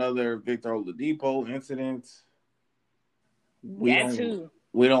want another Victor Oladipo incident. We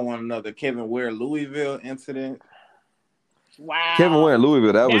don't want another Kevin Ware Louisville incident. Wow. Kevin Ware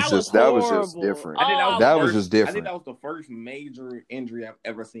Louisville, that was just different. That was just different. I think that was the first major injury I've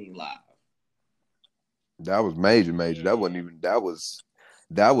ever seen live. That was major. Yeah. That wasn't even.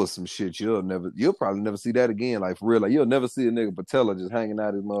 That was some shit you'll probably never see that again. Like, for real, like, you'll never see a nigga patella just hanging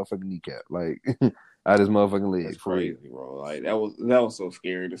out his motherfucking kneecap, like out his motherfucking leg. That's crazy, bro. Like, that was so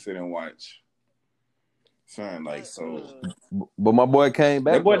scary to sit and watch. Son, like, so. But my boy came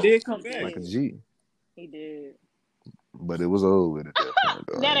back. That boy did come back like a G. He did. But it was over with at that point,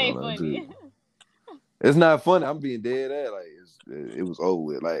 though. That ain't funny. It's not funny. I'm being dead at. Like, it was over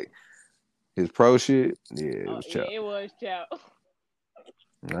with. Like, his pro shit, it was chow. Yeah, it was chow.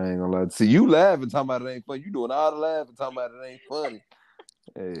 I ain't gonna lie. See, you laughing, talking about it ain't funny. You doing all the laughing, talking about it ain't funny.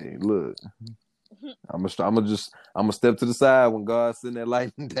 Hey, look. I'm gonna step to the side when God's sitting there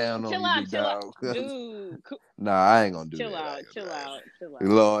lighting down on you, big dog. Dude. Nah, I ain't gonna do chill that. Chill out.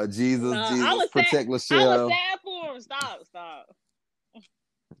 Lord Jesus, protect Lachelle. I was sad for him. Stop.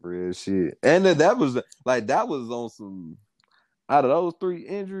 Real shit. And that was on some. Out of those 3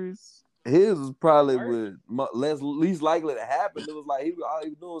 injuries, his was probably least likely to happen. It was like all he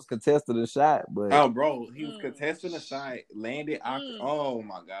was doing was contesting a shot. But bro, he was contesting a shot, landed. Oh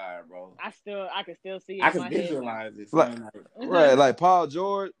my God, bro! I can still see it. I can visualize it. Right, like Paul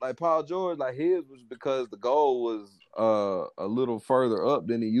George, like his was because the goal was a little further up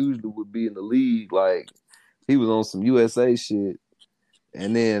than he usually would be in the league. Like, he was on some USA shit,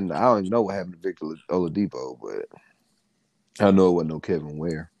 and then I don't even know what happened to Victor Oladipo, but I know it wasn't no Kevin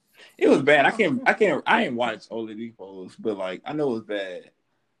Ware. It was bad. I ain't watched Oladipo's, but like, I know it was bad.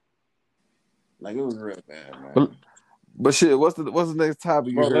 Like, it was real bad, man. But shit, what's the next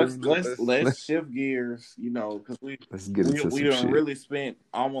topic? Bro, let's shift gears, you know, because we really spent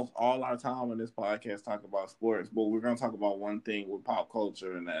almost all our time on this podcast talking about sports, but we're gonna talk about one thing with pop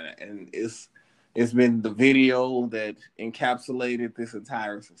culture, and it's been the video that encapsulated this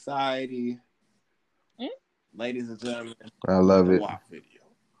entire society. Ladies and gentlemen, I love it. WAP video.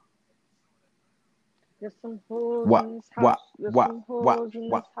 There's some holes in this house. There's some holes in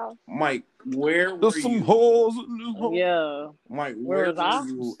this house. Mike, where were you? Some holes in this house. Yeah. Mike, where were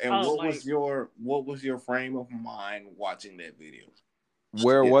you? And what was your frame of mind watching that video?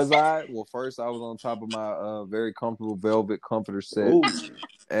 Where was I? Well, first I was on top of my very comfortable velvet comforter set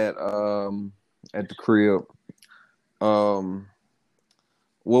at the crib. What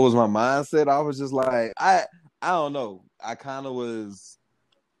was my mindset? I was just like, I don't know. I kind of was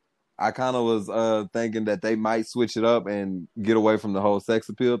thinking that they might switch it up and get away from the whole sex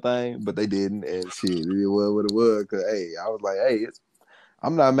appeal thing, but they didn't. And shit, it was what it was. Cause I was like,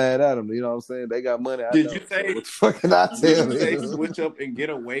 I'm not mad at them. You know what I'm saying? They got money. Did you say? So what the fuck can I tell you? They switch up and get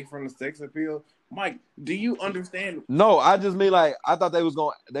away from the sex appeal, Mike? Do you understand? No, I just mean, like, I thought they was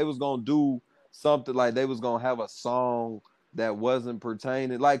gonna do something, like they was gonna have a song that wasn't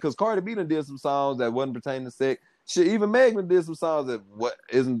pertaining, like, cause Cardi B done did some songs that wasn't pertaining to sex. Shit, even Megan did some songs that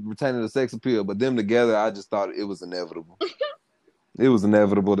isn't pertaining to sex appeal, but them together, I just thought it was inevitable. It was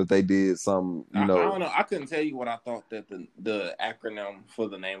inevitable that they did some, you know. I don't know. I couldn't tell you what I thought that the acronym for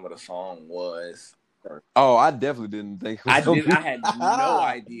the name of the song was. Oh, I definitely didn't think. I had no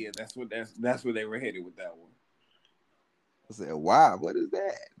idea. That's where they were headed with that one. I said, WAP, what is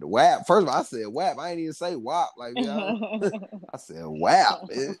that? The WAP. First of all, I said WAP. I ain't even say WAP. Like, I said WAP.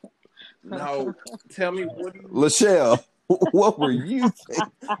 No, tell me what. Lachelle, what were you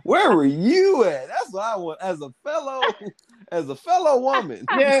thinking? Where were you at? That's what I want as a fellow woman.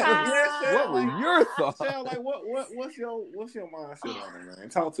 Yeah. What were your thoughts? Lachelle, like, what's your mindset on it, man?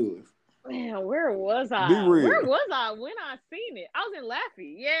 Talk to us. Man, where was I? Be real. Where was I when I seen it? I was in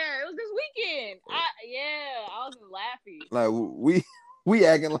Laffy. Yeah, it was this weekend. I was in Laffy. Like, We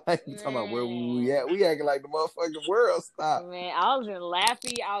acting like you talking about where we at. We acting like the motherfucking world stopped. Man, I was in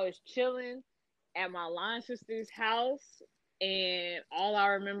Laffy. I was chilling at my line sister's house, and all I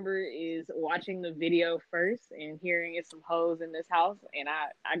remember is watching the video first and hearing it's some hoes in this house, and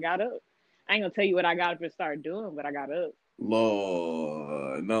I got up. I ain't gonna tell you what I got up and started doing, but I got up.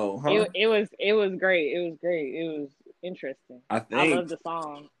 Lord, no, huh? It was great. It was great. It was interesting. I love the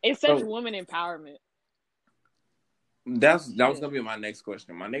song. It's such woman empowerment. That was gonna be my next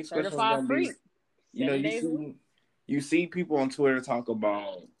question. My next question was gonna be, you see people on Twitter talk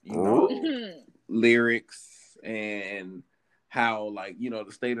about lyrics and how, like, the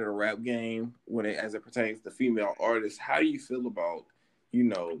state of the rap game as it pertains to female artists. How do you feel about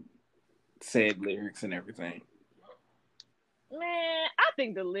said lyrics and everything? Man, I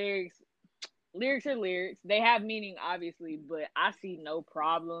think the lyrics are lyrics. They have meaning, obviously, but I see no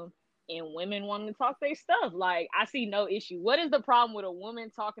problem in women wanting to talk their stuff. Like, I see no issue. What is the problem with a woman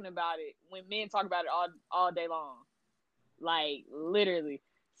talking about it when men talk about it all day long? Like, literally.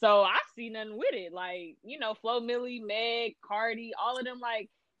 So I see nothing with it. Like, Flo Milli, Meg, Cardi, all of them, like,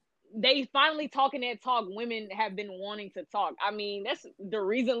 they finally talking that talk women have been wanting to talk. I mean, that's the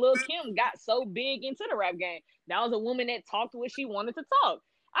reason Lil' Kim got so big into the rap game. That was a woman that talked what she wanted to talk.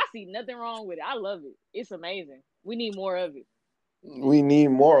 I see nothing wrong with it. I love it. It's amazing. We need more of it. We need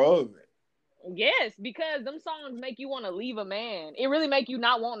more of it. Yes, because them songs make you want to leave a man. It really make you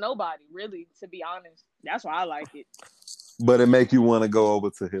not want nobody, really, to be honest. That's why I like it. But it make you want to go over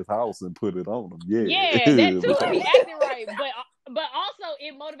to his house and put it on him. Yeah, that too, if he acting right. But also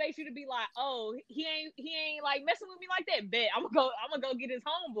it motivates you to be like, oh, he ain't like messing with me like that. Bet I'm gonna go get his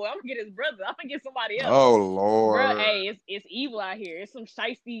homeboy. I'm gonna get his brother. I'm gonna get somebody else. Oh Lord, bro, hey, it's evil out here. It's some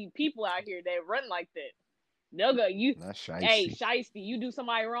shiesty people out here that run like that. They'll go, shiesty, you do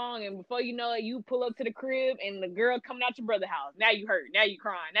somebody wrong, and before you know it, you pull up to the crib, and the girl coming out your brother's house. Now you hurt. Now you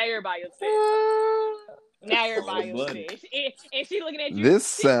crying. Now everybody upset. Now everybody upset. And she looking at you. This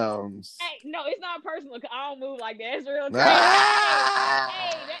sounds. Hey, no, it's not personal. Cause I don't move like that. It's real crazy.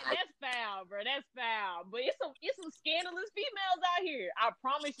 That's foul, bro. That's foul. But it's some scandalous females out here. I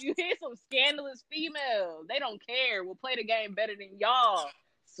promise you, it's some scandalous females. They don't care. We'll play the game better than y'all.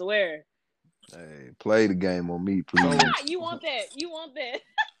 Swear. Hey, play the game on me, please. You want that?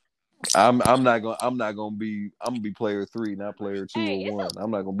 I'm gonna be player 3, not player 2 or 1.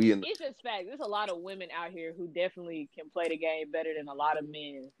 I'm not gonna be in. It's just fact. There's a lot of women out here who definitely can play the game better than a lot of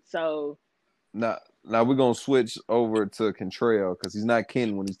men. So now we're gonna switch over to Contrail because he's not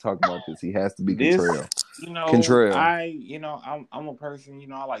kidding when he's talking about this. He has to be Contrail. Contrail. I'm a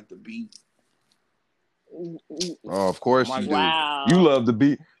person. I like the beat. Oh, of course you do. Wow. You love the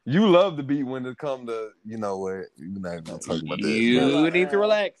beat. You love the beat when it come to what. You're not gonna talk about that. You need to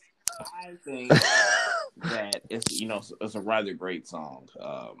relax. I think that it's a rather great song.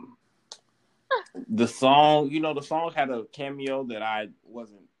 The song, the song had a cameo that I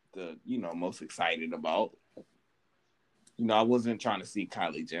wasn't the most excited about. I wasn't trying to see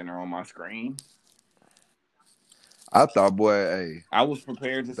Kylie Jenner on my screen. I thought, boy, hey, I was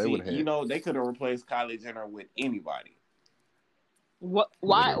prepared to see. They could have replaced Kylie Jenner with anybody. What?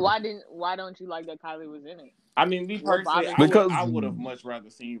 Why don't you like that Kylie was in it? I mean, me personally, I would have much rather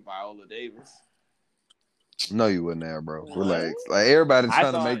seen Viola Davis. No, you wouldn't have, bro. Relax. Like, everybody's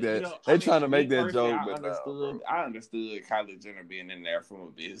trying to make that. They're trying to make that joke, I understood Kylie Jenner being in there from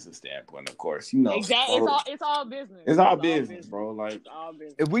a business standpoint, of course. Exactly. It's all business. It's all business, bro. Like, it's all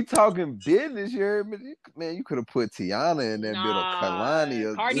business. If we talking business here, man, you could have put Tiana in that bit of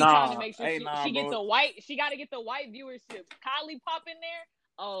Kalani. Cardi trying to make sure she gets the white. She got to get the white viewership. Kylie pop in there.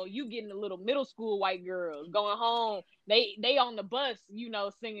 Oh, you getting a little middle school white girls going home. They on the bus,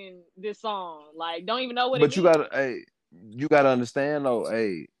 singing this song. Like, don't even know what. But you gotta understand though.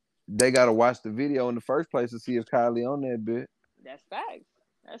 Hey, they gotta watch the video in the first place to see if Kylie on that bit. That's fact.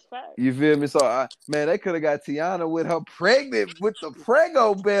 You feel me? So, they could have got Tiana with her pregnant with the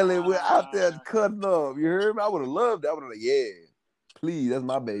prego belly out there cutting up. You heard me? I would have loved that. I would have please, that's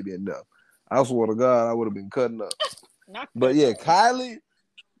my baby enough. I swear to God, I would have been cutting up. But yeah, Kylie,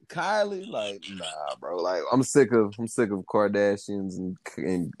 like, nah, bro. Like, I'm sick of Kardashians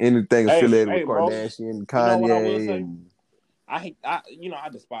and anything affiliated with Kardashian, Kanye, I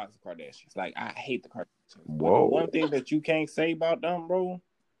despise the Kardashians. Like, I hate the Kardashians. Whoa. One thing that you can't say about them, bro,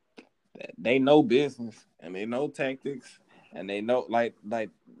 that they know business and they know tactics and they know like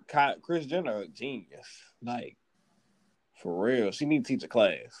Kris Jenner, a genius. Like, for real, she need to teach a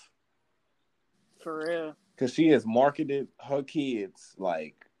class. For real, because she has marketed her kids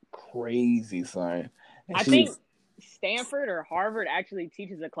like crazy, son. I think Stanford or Harvard actually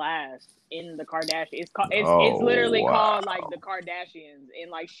teaches a class in the Kardashians. It's Oh literally wow. called like the Kardashians,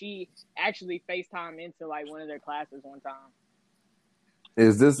 and like she actually FaceTime into like one of their classes one time.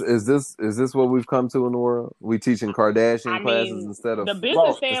 Is this what we've come to in the world? We teaching Kardashian classes instead of the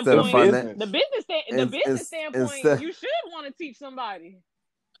business finance. the business standpoint, you should want to teach somebody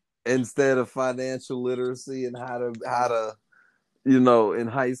instead of financial literacy and how to in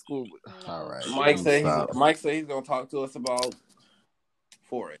high school. No, All right, Mike said he's gonna talk to us about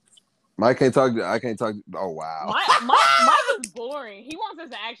Forex. Mike can't talk. I can't talk. Oh wow. Mike is boring. He wants us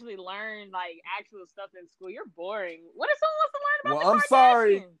to actually learn like actual stuff in school. You're boring. What if someone wants to learn about the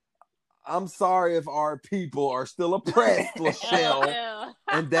Kardashians? I'm sorry if our people are still oppressed, Lachelle,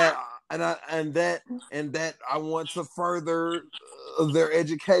 and that I want to further their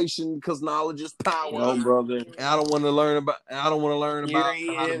education because knowledge is power. No, brother. And I don't want to learn about how to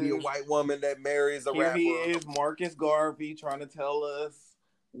be a white woman that marries a rapper. Here he is, Marcus Garvey, trying to tell us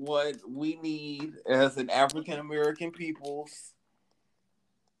what we need as an African American peoples.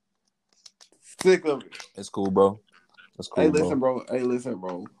 Sick of it. It's cool, bro. That's cool. Hey, listen,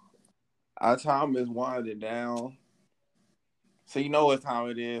 bro. Our time is winding down. So you know what time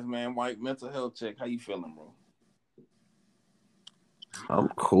it is, man. White mental health check. How you feeling, bro? I'm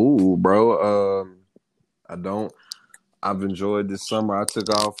cool, bro. I've enjoyed this summer. I took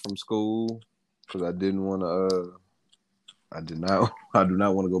off from school because I didn't want to. I do not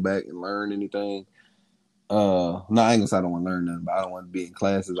want to go back and learn anything. No, I ain't gonna say I don't want to learn nothing, but I don't want to be in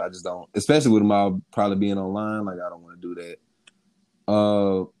classes. I just don't, especially with them all probably being online. Like I don't want to do that.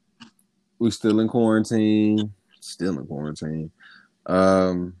 We're still in quarantine.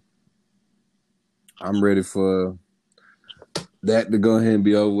 I'm ready for that to go ahead and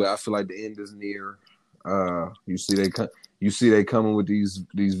be over with. I feel like the end is near. You see they coming with these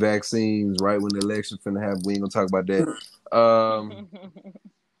vaccines right when the election's finna happen. We ain't gonna talk about that.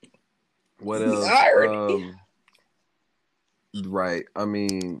 What else? Right. I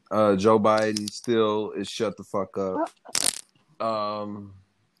mean, Joe Biden still is shut the fuck up.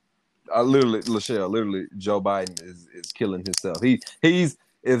 Literally, Joe Biden is killing himself. He's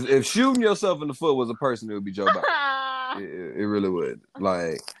if shooting yourself in the foot was a person, it would be Joe Biden. it really would.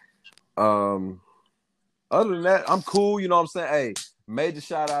 Like, other than that, I'm cool. You know what I'm saying? Hey, major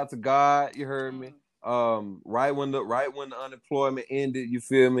shout out to God. You heard me. Right when the unemployment ended, you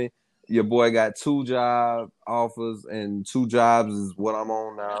feel me? Your boy got 2 job offers, and 2 jobs is what I'm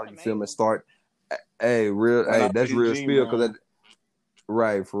on now. You feel me? Start. Hey, that's real spiel because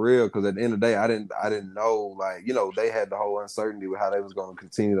right, for real, because at the end of the day, I didn't know, like, they had the whole uncertainty with how they was going to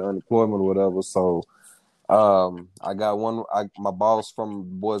continue the unemployment or whatever. So, I got my boss from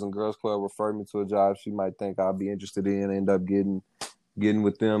Boys and Girls Club referred me to a job she might think I'd be interested in. End up getting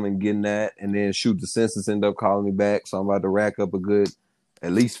with them and getting that, and then the census end up calling me back. So I'm about to rack up a good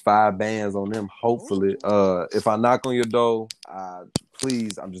at least 5 bands on them. Hopefully, if I knock on your door,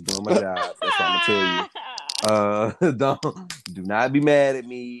 please, I'm just doing my job. That's what I'm gonna tell you. Do not be mad at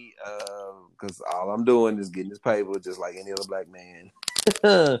me, because all I'm doing is getting this paper just like any other black man.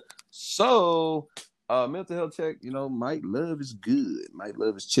 So, mental health check. Mike Love is good. Mike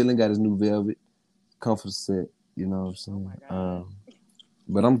Love is chilling. Got his new Velvet comfort set. You know what I'm saying?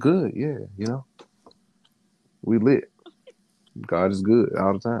 But I'm good. Yeah, we lit. God is good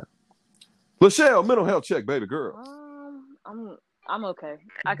all the time. Lachelle, mental health check, baby girl. I'm okay.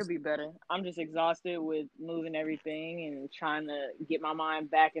 I could be better. I'm just exhausted with moving everything and trying to get my mind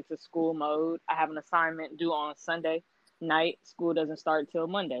back into school mode. I have an assignment due on Sunday night. School doesn't start till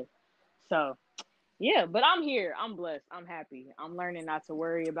Monday. So, yeah, but I'm here. I'm blessed. I'm happy. I'm learning not to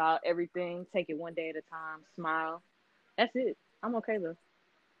worry about everything. Take it one day at a time. Smile. That's it. I'm okay, though.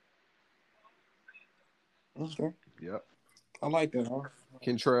 Okay. Yep. I like that, huh?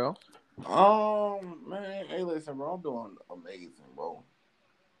 Kentrell. Man, hey, listen, bro, I'm doing amazing, bro.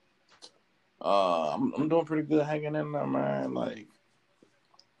 I'm doing pretty good hanging in there, man. Like,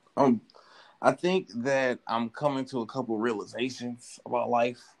 I think that I'm coming to a couple realizations about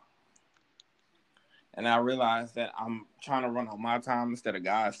life, and I realized that I'm trying to run on my time instead of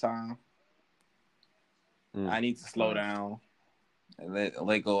God's time. I need to slow down and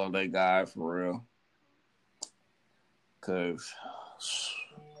let go and let God for real, cause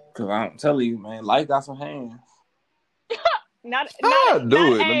I'm telling you, man, life got some hands. Not it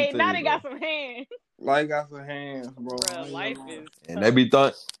got some hands. Life got some hands, bro. Life is and they be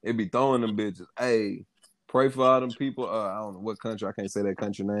throwing them bitches. Hey, Pray for all them people. I don't know what country. I can't say that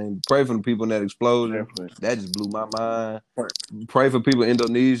country name. Pray for the people in that explosion. Definitely. That just blew my mind. Pray for people in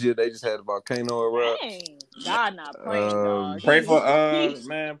Indonesia. They just had a volcano erupt. Dang. God not playing, dog. Pray for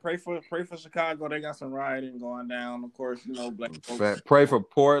man, pray for Chicago. They got some rioting going down. Of course, black folks. Pray for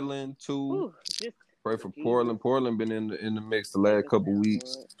Portland too. Ooh, pray for Portland. Portland been in the mix the last couple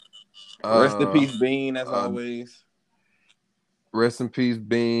weeks. Rest in peace, Bean, as always. Rest in peace,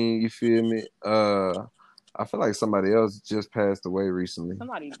 Bean. You feel me? I feel like somebody else just passed away recently.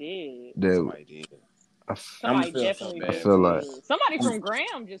 Somebody did. Somebody did. Somebody definitely did. I feel like somebody from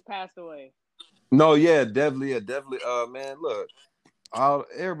Graham just passed away. No, yeah, definitely. Man, look,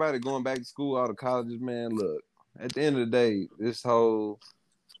 everybody going back to school, all the colleges, man. Look, at the end of the day, this whole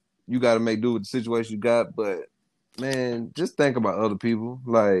you got to make do with the situation you got, but man, just think about other people.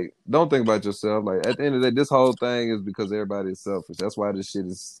 Like, don't think about yourself. Like, at the end of the day, this whole thing is because everybody is selfish. That's why this shit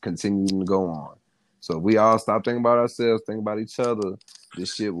is continuing to go on. So if we all stop thinking about ourselves, think about each other,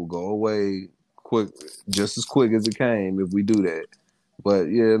 this shit will go away quick, just as quick as it came if we do that. But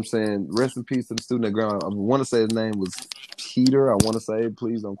yeah, I'm saying rest in peace to the student at ground. I want to say his name was Peter. I want to say,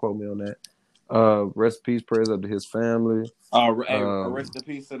 please don't quote me on that. Rest in peace, prayers up to his family. Rest in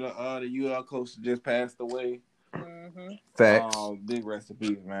peace to the UL coach that just passed away. Mm-hmm. Facts. Big rest in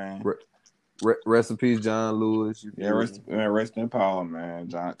peace, man. Rest in peace, John Lewis. Rest in power, man.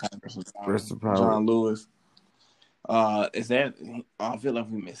 John Lewis. Is that? I feel like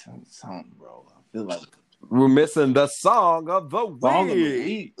we're missing something, bro. I feel like we're missing the song of the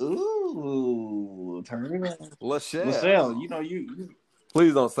week. Ooh, turn it on. Lachelle, you.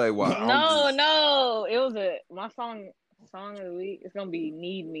 Please don't say why. No. It was my song of the week. It's gonna be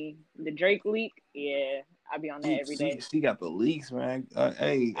 "Need Me," the Drake leak. Yeah, I be on that every day. She got the leaks, man. I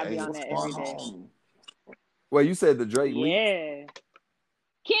be on that every day. Well, you said the Drake leak. Yeah,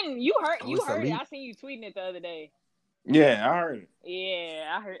 Kim, you heard it. I seen you tweeting it the other day. Yeah, I heard it.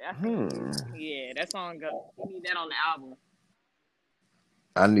 Yeah, I heard. Yeah, that song go. You need that on the album.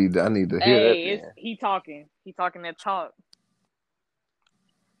 I need to hear that. He talking that talk.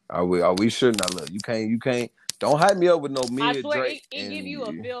 Are we sure? Now look, you can't. Don't hype me up with no mid. I swear, Drake it give you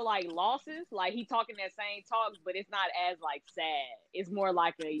a feel like losses. Like he talking that same talk, but it's not as like sad. It's more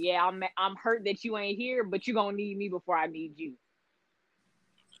like I'm hurt that you ain't here, but you gonna need me before I need you.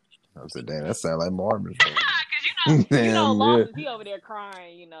 I said, damn, that sound like Marvin's. Cause losses. He over there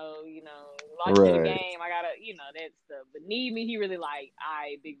crying. Lost to the game. I gotta, that stuff. But need me, he really like, all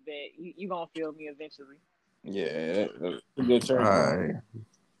right, big bet. You gonna feel me eventually. Yeah, that's a good track. All right.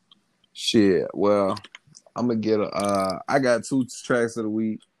 Shit. Well, I'm gonna get I got 2 tracks of the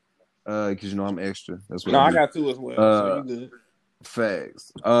week. Cause I'm extra. That's what I got 2 as well. So you good.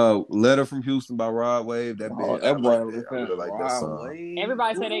 Facts. Letter from Houston by Rod Wave. That bit. I really like that song.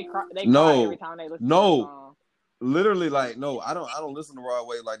 Everybody say they cry every time they listen to that song. Literally, I don't listen to Rod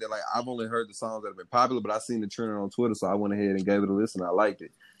Wave like that. Like, I've only heard the songs that have been popular, but I seen the trend on Twitter, so I went ahead and gave it a listen. I liked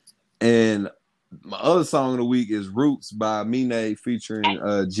it. And my other song of the week is Roots by Aminé featuring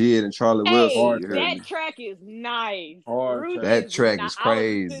J.I.D and Charlie Wilson. That track is nice. That track is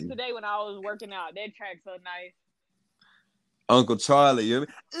crazy. I was listening today when I was working out. That track's so nice. Uncle Charlie, you hear me?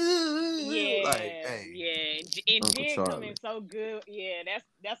 Yeah. And J.I.D coming so good. Yeah,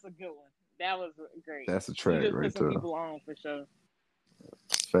 that's a good one. That was great. That's a track right put some people on for sure.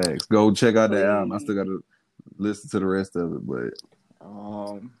 Facts. Go check out that album. I still got to listen to the rest of it, but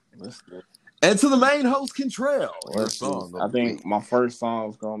let's go. And to the main host, Kentrell. I think my first song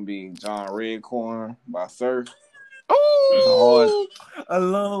is gonna be John Redcorn by S.I.R. Oh,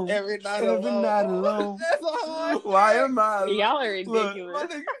 alone every night alone. That's a hard. Why am I? Y'all are ridiculous.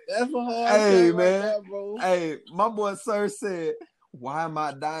 That's a hard. Hey man, right there, hey, my boy S.I.R said, "Why am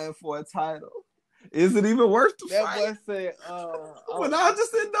I dying for a title? Is it even worth the fight?" That boy said, "When I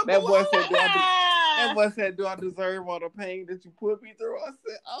just end up." That boy said, "Do I deserve all the pain that you put me through?" I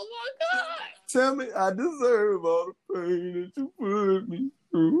said, "Oh my God, tell me I deserve all the pain that you put me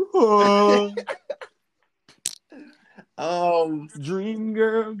through." Dream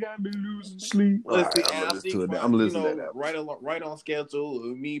girl got me losing sleep. I'm listening to that. Right on schedule.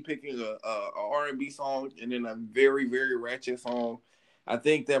 Me picking a R&B song and then a very, very ratchet song. I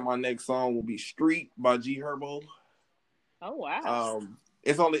think that my next song will be "Street" by Herbo. Oh wow!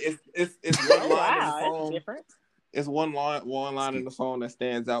 It's one line in the song. That's different. It's one line in the song that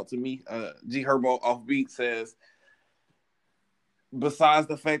stands out to me. Herbo off beat says, "Besides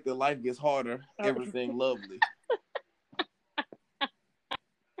the fact that life gets harder, everything lovely."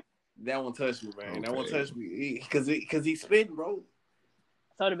 That one touched me, man. Okay. That one touched me because he's spitting, bro.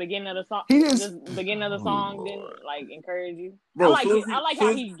 So the beginning of the song, He is. the beginning of the song didn't like encourage you. Bro, I like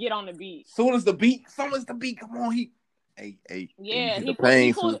how he get on the beat. Soon as the beat, come on, Yeah, he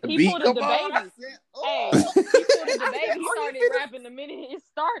pain. pulled The he beat, pulled come the on. baby. Hey, he pulled the baby. He started rapping the minute it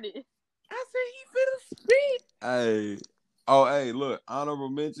started. I said he finna speak. Hey, look, honorable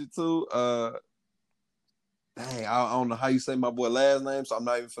mention too. Dang, I don't know how you say my boy last name, so I'm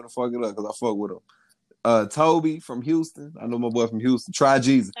not even finna fuck it up because I fuck with him. Toby from Houston. I know my boy from Houston. Try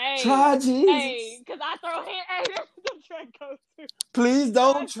Jesus. Try Jesus. Hey, because I throw hand. Hey, that's the track goes to. Please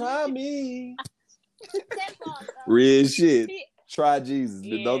don't try me. Real shit. Try Jesus,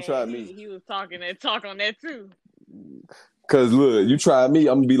 but don't try me. He was talking that talk on that too. Cause look, you try me,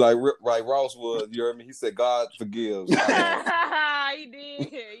 I'm gonna be like Ross was. You heard me? He said God forgives. He did.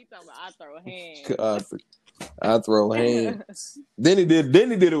 He talking about I throw hands. I throw hands. Then he did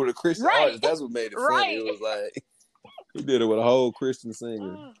it with a Christian artist. That's what made it funny. It was like he did it with a whole Christian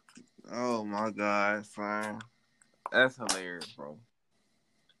singer. Oh my God, son. That's hilarious, bro.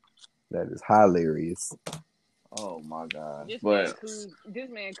 That is hilarious. Oh my God. This man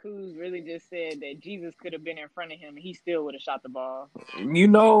Kuz really just said that Jesus could have been in front of him and he still would have shot the ball. You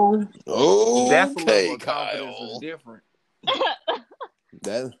know, that's a okay, level of confidence is different.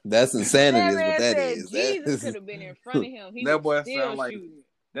 That's insanity, is what that is. Jesus could have been in front of him. He that boy still sound like shooting.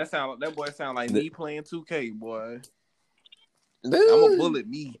 That boy sound like me playing 2K, boy. I'm a bullet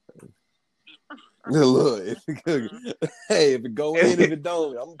me. Look, hey, if it go in, if it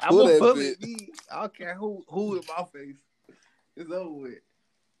don't, I'm gonna pull that bit. I don't care who in my face. It's over with.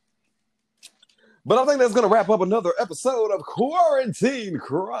 But I think that's gonna wrap up another episode of Quarantine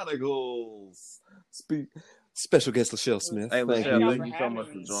Chronicles. Special guest Lachelle Smith. Hey, thank you so much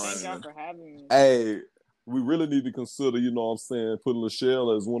for joining. Thank y'all for having me. Hey, we really need to consider, you know what I'm saying, putting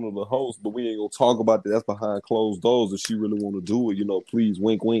Lachelle as one of the hosts, but we ain't gonna talk about that. That's behind closed doors. If she really want to do it, you know, please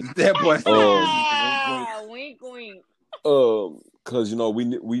wink wink. That boy wink wink. Cause you know we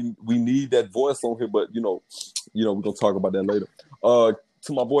need that voice on here, but you know we're gonna talk about that later.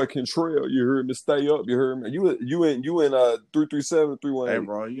 To my boy Kentrell, you heard me. Stay up, you heard me. You in 337 318. Hey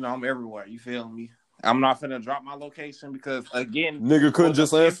bro, you know I'm everywhere. You feel me? I'm not finna drop my location because again, nigga couldn't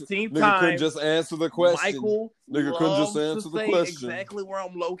just answer. Nigga couldn't just answer the question. Michael, nigga couldn't just answer the question. Exactly where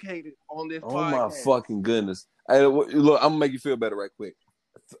I'm located on this. Oh podcast. my fucking goodness! Hey, look, I'm gonna make you feel better right quick.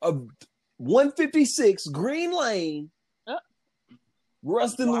 156 Green Lane,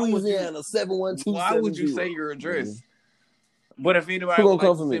 Ruston, Louisiana, 71270. Why would you say your address? Mm-hmm. But if anybody would like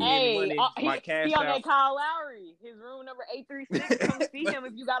to send me any money, my cash he on that Kyle Lowry. His room number 836. Come see him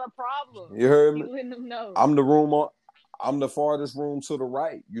if you got a problem. You heard me? He's letting them know. I'm the farthest room to the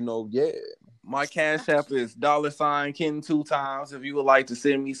right. You know, yeah. My cash app is $Ken 2 times. If you would like to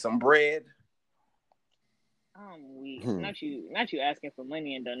send me some bread. I'm weak. Not you asking for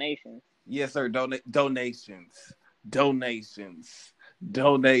money and donations. Yes, sir. Donations.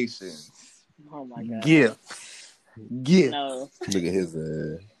 Oh my God. Gifts. No. Look at his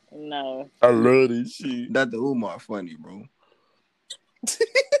ass. No. I love this shit. Dr. Umar funny, bro.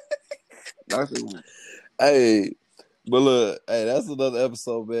 Dr. Umar. Hey, but look, hey, that's another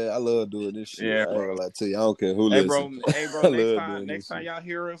episode, man. I love doing this shit. Yeah, I ain't gonna lie to you. I don't care who listens. Hey, bro. Next time y'all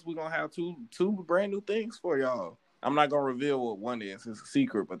hear us, we're gonna have two brand new things for y'all. I'm not gonna reveal what one is. It's a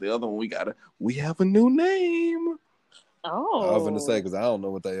secret, but the other one we have a new name. Oh, I was gonna say because I don't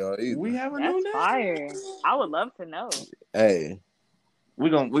know what they are either. We have a new name. Fire. I would love to know. Hey, we're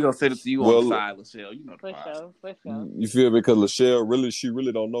gonna send it to you on the side, Lachelle. You know the for sure. You feel me? Because Lachelle she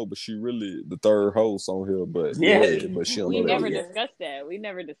really don't know, but she really the third host on here. But but she don't know that. We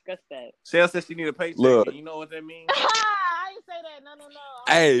never discussed that. Shell said she need a paycheck. Look, you know what that means? I ain't say that. No.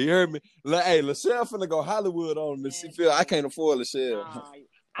 Hey, you heard me? Hey, Lachelle finna go Hollywood on this. She feel I can't afford Lachelle.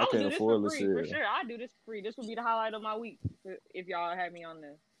 I can't afford this for sure. I do this for free. This would be the highlight of my week if y'all had me on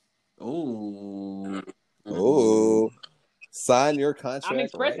there. Ooh. Sign your contract. I'm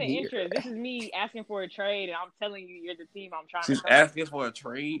expressing right interest. This is me asking for a trade, and I'm telling you, you're the team I'm trying. She's asking for a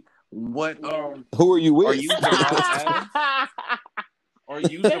trade. What? Who are you with? Are you Jamal Adams? Are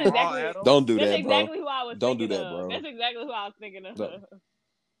you Jamal Adams? Don't do that, bro. That's exactly who I was. Don't do that, bro. That's exactly who I was thinking of.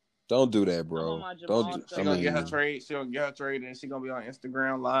 Don't do that, bro. She's gonna get her trade. She'll get her trade, and she's gonna be on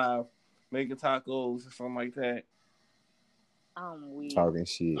Instagram Live making tacos or something like that. I'm weak. Talking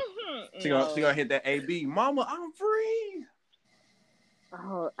shit. She gonna hit that AB. Mama, I'm free.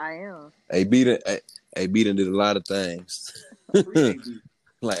 Oh, I am. AB done did a lot of things.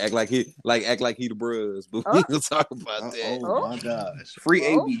 act like he the bros, but we gonna talk about that. Oh my gosh, free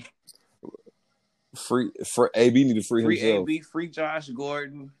AB. Free AB need to free himself. Free AB, free Josh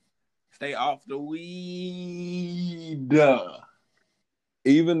Gordon. Stay off the weed.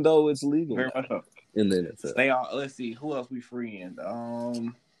 Even though it's legal Very much so. in the NFL. Stay on. Let's see who else we freeing.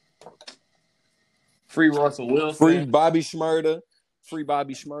 Free Russell Wilson. Free Bobby Shmurda. Hey,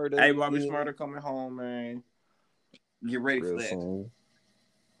 Bobby Shmurda coming home, man. Get ready for that.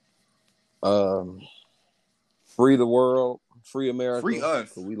 Soon. Free the world. Free America. Free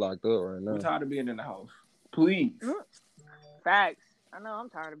us. We locked up right now. We're tired of being in the house. Please. Facts. I know I'm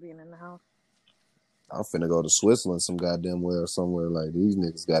tired of being in the house. I'm finna go to Switzerland some goddamn well somewhere. Like, these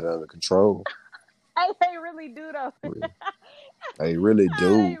niggas got it under control. Hey, they really do, though. They really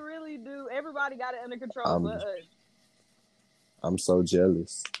do. They really do. Everybody got it under control but us. I'm so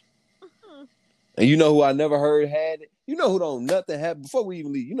jealous. And you know who I never heard had it? You know who don't nothing happen before we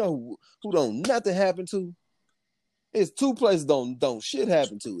even leave? You know who don't nothing happen to? It's two places don't shit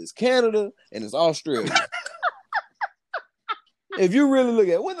happen to. It's Canada and it's Australia. If you really look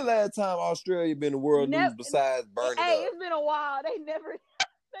at when the last time Australia been in world news besides burning up? Hey, it's been a while. They never in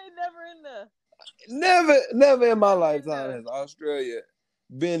the. Never in my lifetime has Australia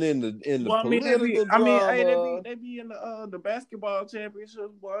been in the political drama. They be in the basketball championship.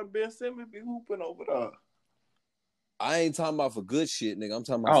 Boy, Ben Simmons be hooping over there. I ain't talking about for good shit, nigga. I'm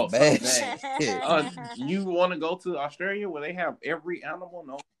talking about for bad shit. You want to go to Australia where they have every animal?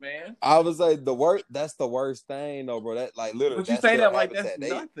 No, man. I would say that's the worst thing, though, bro. That like literally. But you say that like that's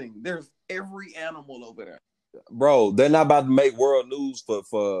nothing. There's every animal over there, bro. They're not about to make world news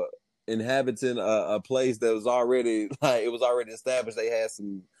for inhabiting a place that was already like it was already established. They had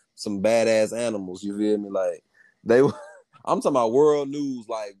some badass animals. You feel me? Like I'm talking about world news.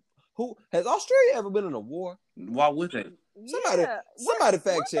 Like, who has Australia ever been in a war? Why would they? Somebody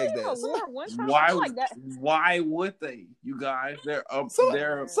fact check that. Why would they? You guys,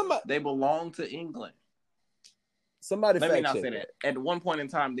 they belong to England. Somebody Let me not check say that. At one point in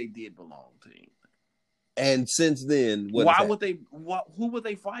time, they did belong to England. And since then, why would they? Who would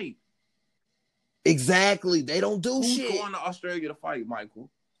they fight? Exactly, they don't do shit. Who's going to Australia to fight, Michael?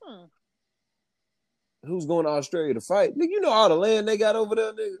 Who's going to Australia to fight? Nigga, you know all the land they got over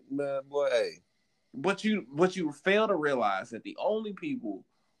there, nigga. Man, boy, hey. But you fail to realize that the only people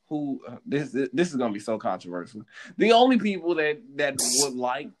who this is gonna be so controversial. The only people that would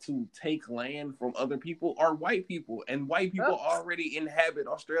like to take land from other people are white people, and white people already inhabit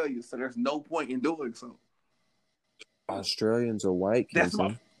Australia, so there's no point in doing so. Australians are white. That's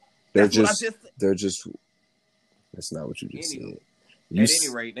just. That's not what you just said. At any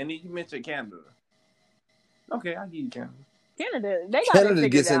rate, and then you mentioned Canada. Okay, I'll give you Canada. Canada, they got it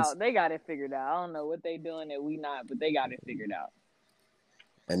figured out. They got it figured out. I don't know what they doing that we not, but they got it figured out.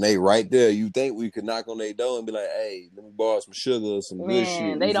 And they right there. You think we could knock on their door and be like, "Hey, let me borrow some sugar or some good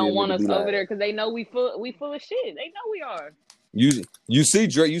shit." They don't want us over there because they know we full of shit. They know we are. You see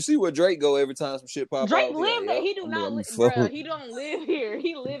Drake. You see where Drake go every time some shit pop Drake out. live, but he do not live. Bro, he don't live here.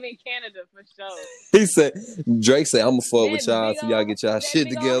 He live in Canada for sure. He said, Drake said, "I'm gonna fuck with y'all till y'all get y'all shit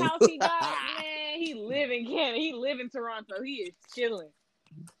together." House he got, man, he live in Canada. He live in Toronto. He is chilling.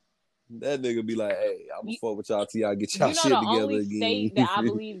 That nigga be like, "Hey, I'm gonna fuck with y'all till y'all get y'all shit together again." The only state that I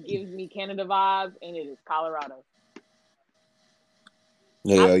believe gives me Canada vibes, and it is Colorado.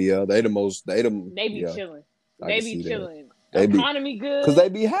 Yeah, they the most. They be chilling. They be chilling. They economy good because they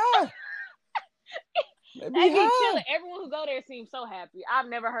be high. They be chilling. Everyone who go there seems so happy. I've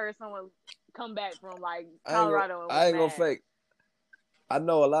never heard someone come back from like Colorado. I ain't gonna fake. I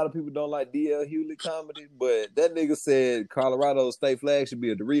know a lot of people don't like D.L. Hewlett comedy, but that nigga said Colorado's state flag should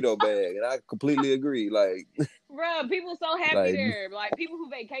be a Dorito bag, and I completely agree. Like, bro, people so happy there. Like, people who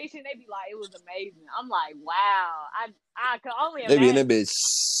vacation, they be like, it was amazing. I'm like, wow. I could only imagine. They be in that bitch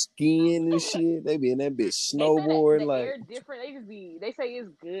skiing and shit. They be in that bitch snowboarding. The air different. They say it's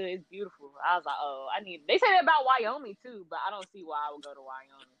good. It's beautiful. I was like, they say that about Wyoming too, but I don't see why I would go to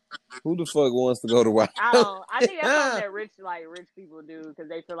Wyoming. Who the fuck wants to go to Wyoming? I think that's something that rich people do because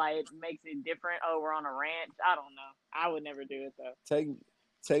they feel like it makes it different over on a ranch. I don't know. I would never do it though.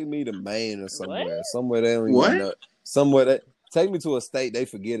 Take me to Maine or somewhere. What? Somewhere they don't even know. Somewhere that take me to a state they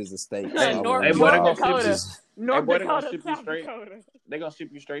forget is a state. North Dakota, South Dakota. They're gonna ship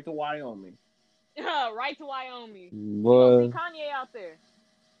you straight to Wyoming. Right to Wyoming. Boy, see Kanye out there.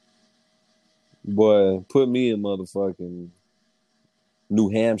 Boy, put me in motherfucking New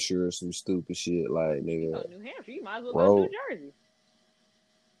Hampshire or some stupid shit like nigga. New Hampshire, you might as well go to New Jersey.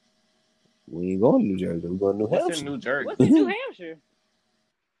 We ain't going to New Jersey. We're going to New Hampshire. What's in New Jersey? What's in New Hampshire?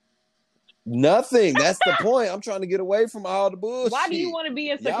 Nothing. That's the point. I'm trying to get away from all the bullshit. Why do you want to be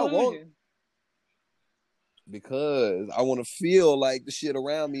in seclusion? Because I want to feel like the shit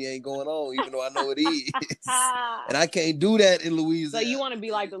around me ain't going on, even though I know it is. And I can't do that in Louisiana. So you want to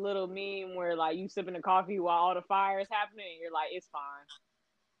be like the little meme where like you sipping the coffee while all the fire is happening and you're like, it's fine.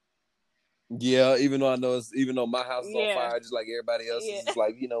 Yeah, even though my house is on Yeah. fire, just like everybody else, Yeah. it's just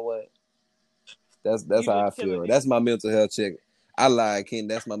like, you know what? That's You how I just feel. killing That's it. my mental health check. I lied, Ken.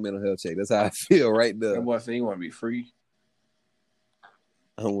 That's my mental health check. That's how I feel right there. That boy said he want to be free.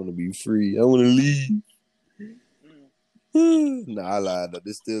 I want to be free. I want to leave. No, I lied though.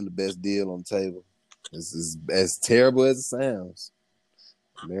 This is still the best deal on the table. This is as terrible as it sounds.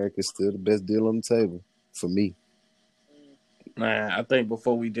 America's still the best deal on the table for me. Man, I think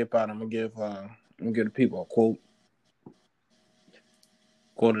before we dip out, I'm gonna give the people a quote.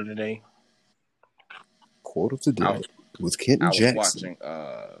 Quote of the day. Quote of the day with Kenton I was Jackson.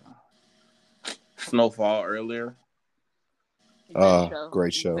 watching Snowfall earlier.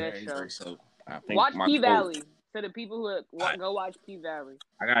 Great show. Great show. I think Watch P Valley. To the people who go watch P Valley.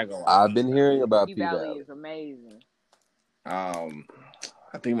 I gotta go. I've been hearing about P Valley. Is amazing. I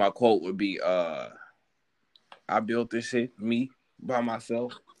think my quote would be, "I built this shit me by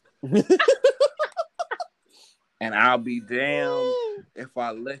myself, and I'll be damned if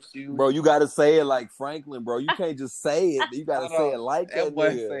I let you." Bro, you gotta say it like Franklin, bro. You can't just say it. You gotta say it like that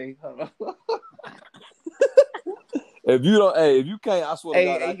nigga. If you can't, I swear to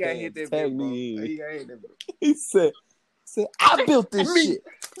God, I can't. Tag me in. He said, I built this shit.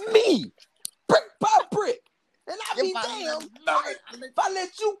 Me. Brick by brick. And I be damned if I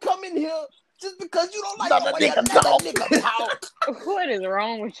let you come in here just because you don't like the way another nigga talk. What is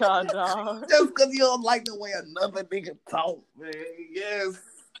wrong with y'all, dog? Just because you don't like the way another nigga talk, man. Yes.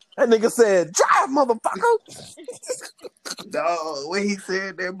 That nigga said, drive, motherfucker. No, when he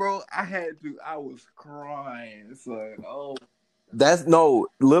said that, bro, I was crying. It's like, oh. That's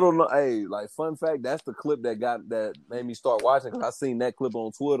like fun fact, that's the clip that made me start watching because I seen that clip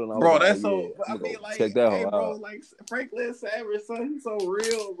on Twitter and I was bro, like, that's yeah, so. I'm I mean, like, check that hey, whole bro, out. like Franklin Savage, son, he's so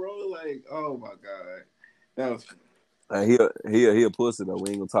real, bro. Like, oh my god, that was. He a pussy though.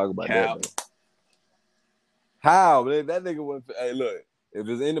 We ain't gonna talk about that though. How? Man, that nigga went. Hey, look, if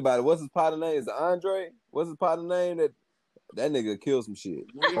there's anybody, what's his partner name? Is it Andre? What's his partner name? That nigga kill some shit.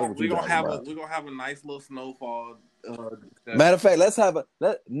 We're gonna have a nice little snowfall. Matter of fact,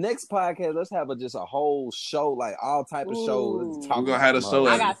 next podcast. Let's have just a whole show, like all type of shows. We're gonna have a show.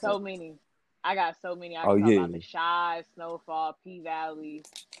 I got so many. I can talk about the Shy, Snowfall, P Valley,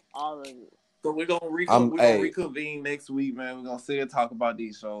 all of it. So we're gonna reconvene next week, man. We're gonna sit and talk about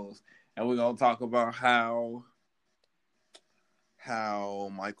these shows, and we're gonna talk about how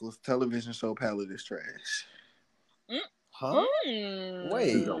Michael's television show palette is trash. Huh?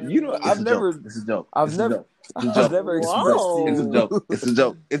 Wait, It's a joke. It's a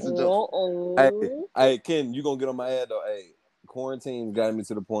joke. It's a joke. Hey, Ken, you gonna get on my head though? Hey, quarantine got me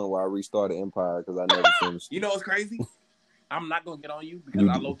to the point where I restarted Empire because I never finished. You know what's crazy? I'm not gonna get on you because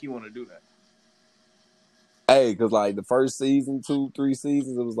I low-key want to do that. Hey, because like the first season, 2-3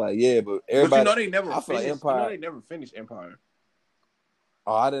 seasons, it was like, yeah, but everybody. But you know they never finished. Like Empire. You know they never finished Empire.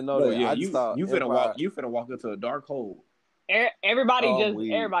 Oh, I didn't know that. Yeah, you finna walk into a dark hole. Everybody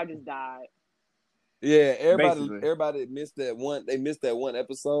just died. Yeah, everybody missed that one. They missed that one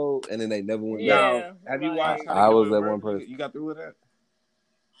episode, and then they never went back. Now, have you watched? I was that one person. You got through with that?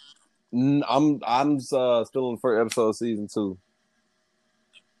 I'm still in the first episode of season 2.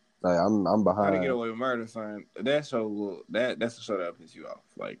 Like I'm behind. How to Get Away with Murder, son. That show that's the show that'll piss you off,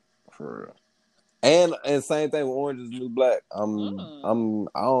 like for real. And same thing with Orange Is the New Black. I don't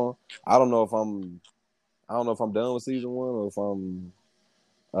know if I'm done with season 1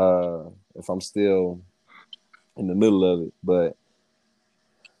 or if I'm still in the middle of it. But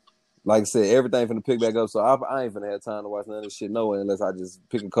like I said, everything finna pick back up. So I ain't finna have time to watch none of this shit unless I just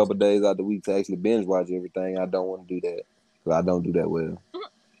pick a couple days out the week to actually binge watch everything. I don't want to do that because I don't do that well.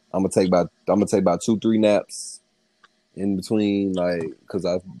 I'm gonna take about 2-3 naps in between, like, because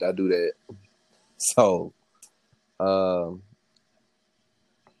I do that. So, other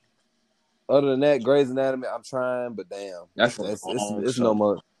than that, Grey's Anatomy, I'm trying, but damn, it's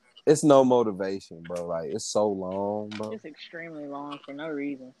no motivation, bro. Like, it's so long, bro. It's extremely long for no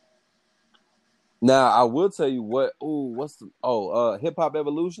reason. Now, I will tell you what. Hip Hop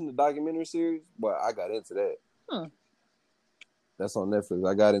Evolution, the documentary series. Well, I got into that. That's on Netflix.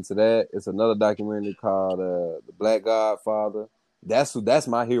 I got into that. It's another documentary called The Black Godfather. That's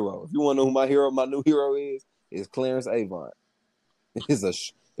my hero. If you want to know who my new hero is Clarence Avant. It's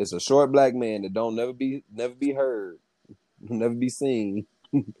a short black man that don't never be heard, never be seen,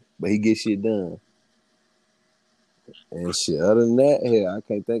 but he gets shit done. And shit. Other than that, I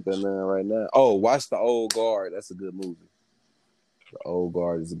can't think of none right now. Oh, watch The Old Guard. That's a good movie. The Old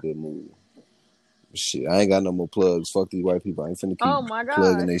Guard is a good movie. Shit, I ain't got no more plugs. Fuck these white people. I ain't finna keep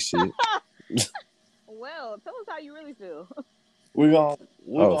plugging their shit. Well, tell us how you really feel. We're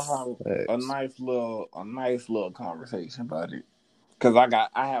we're gonna have a nice little conversation about it. Cause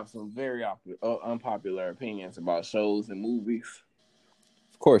I have some very unpopular opinions about shows and movies.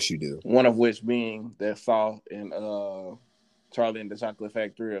 Of course you do. One of which being that Saw and Charlie and the Chocolate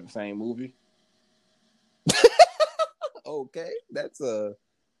Factory are the same movie. Okay, that's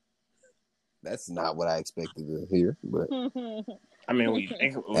not what I expected to hear, but I mean, when you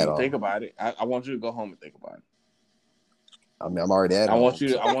think about it, I want you to go home and think about it. I mean, I'm already at home. I want you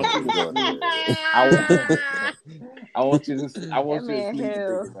to sleep and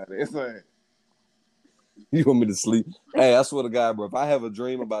think about it. It's like, you want me to sleep? Hey, I swear to God, bro, if I have a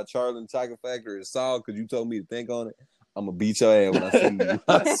dream about Charlie and the Chocolate Factory or Saw because you told me to think on it, I'm gonna beat your ass when I see you.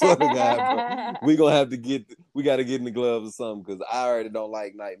 I swear to God, bro. We got to get in the gloves or something because I already don't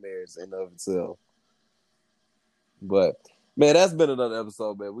like nightmares in of itself. But man, that's been another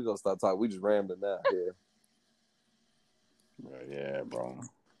episode, man. We're gonna stop talking. We just rambling now. Yeah, bro.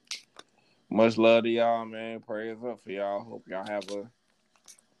 Much love to y'all, man. Prayers up for y'all. Hope y'all have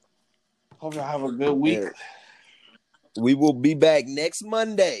a good week. Yeah. We will be back next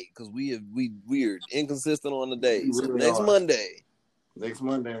Monday because we're inconsistent on the days. So next Monday. Next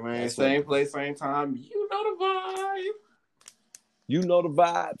Monday, man. Same place, same time. You know the vibe. You know the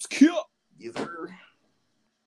vibes. Kill. Yes, sir.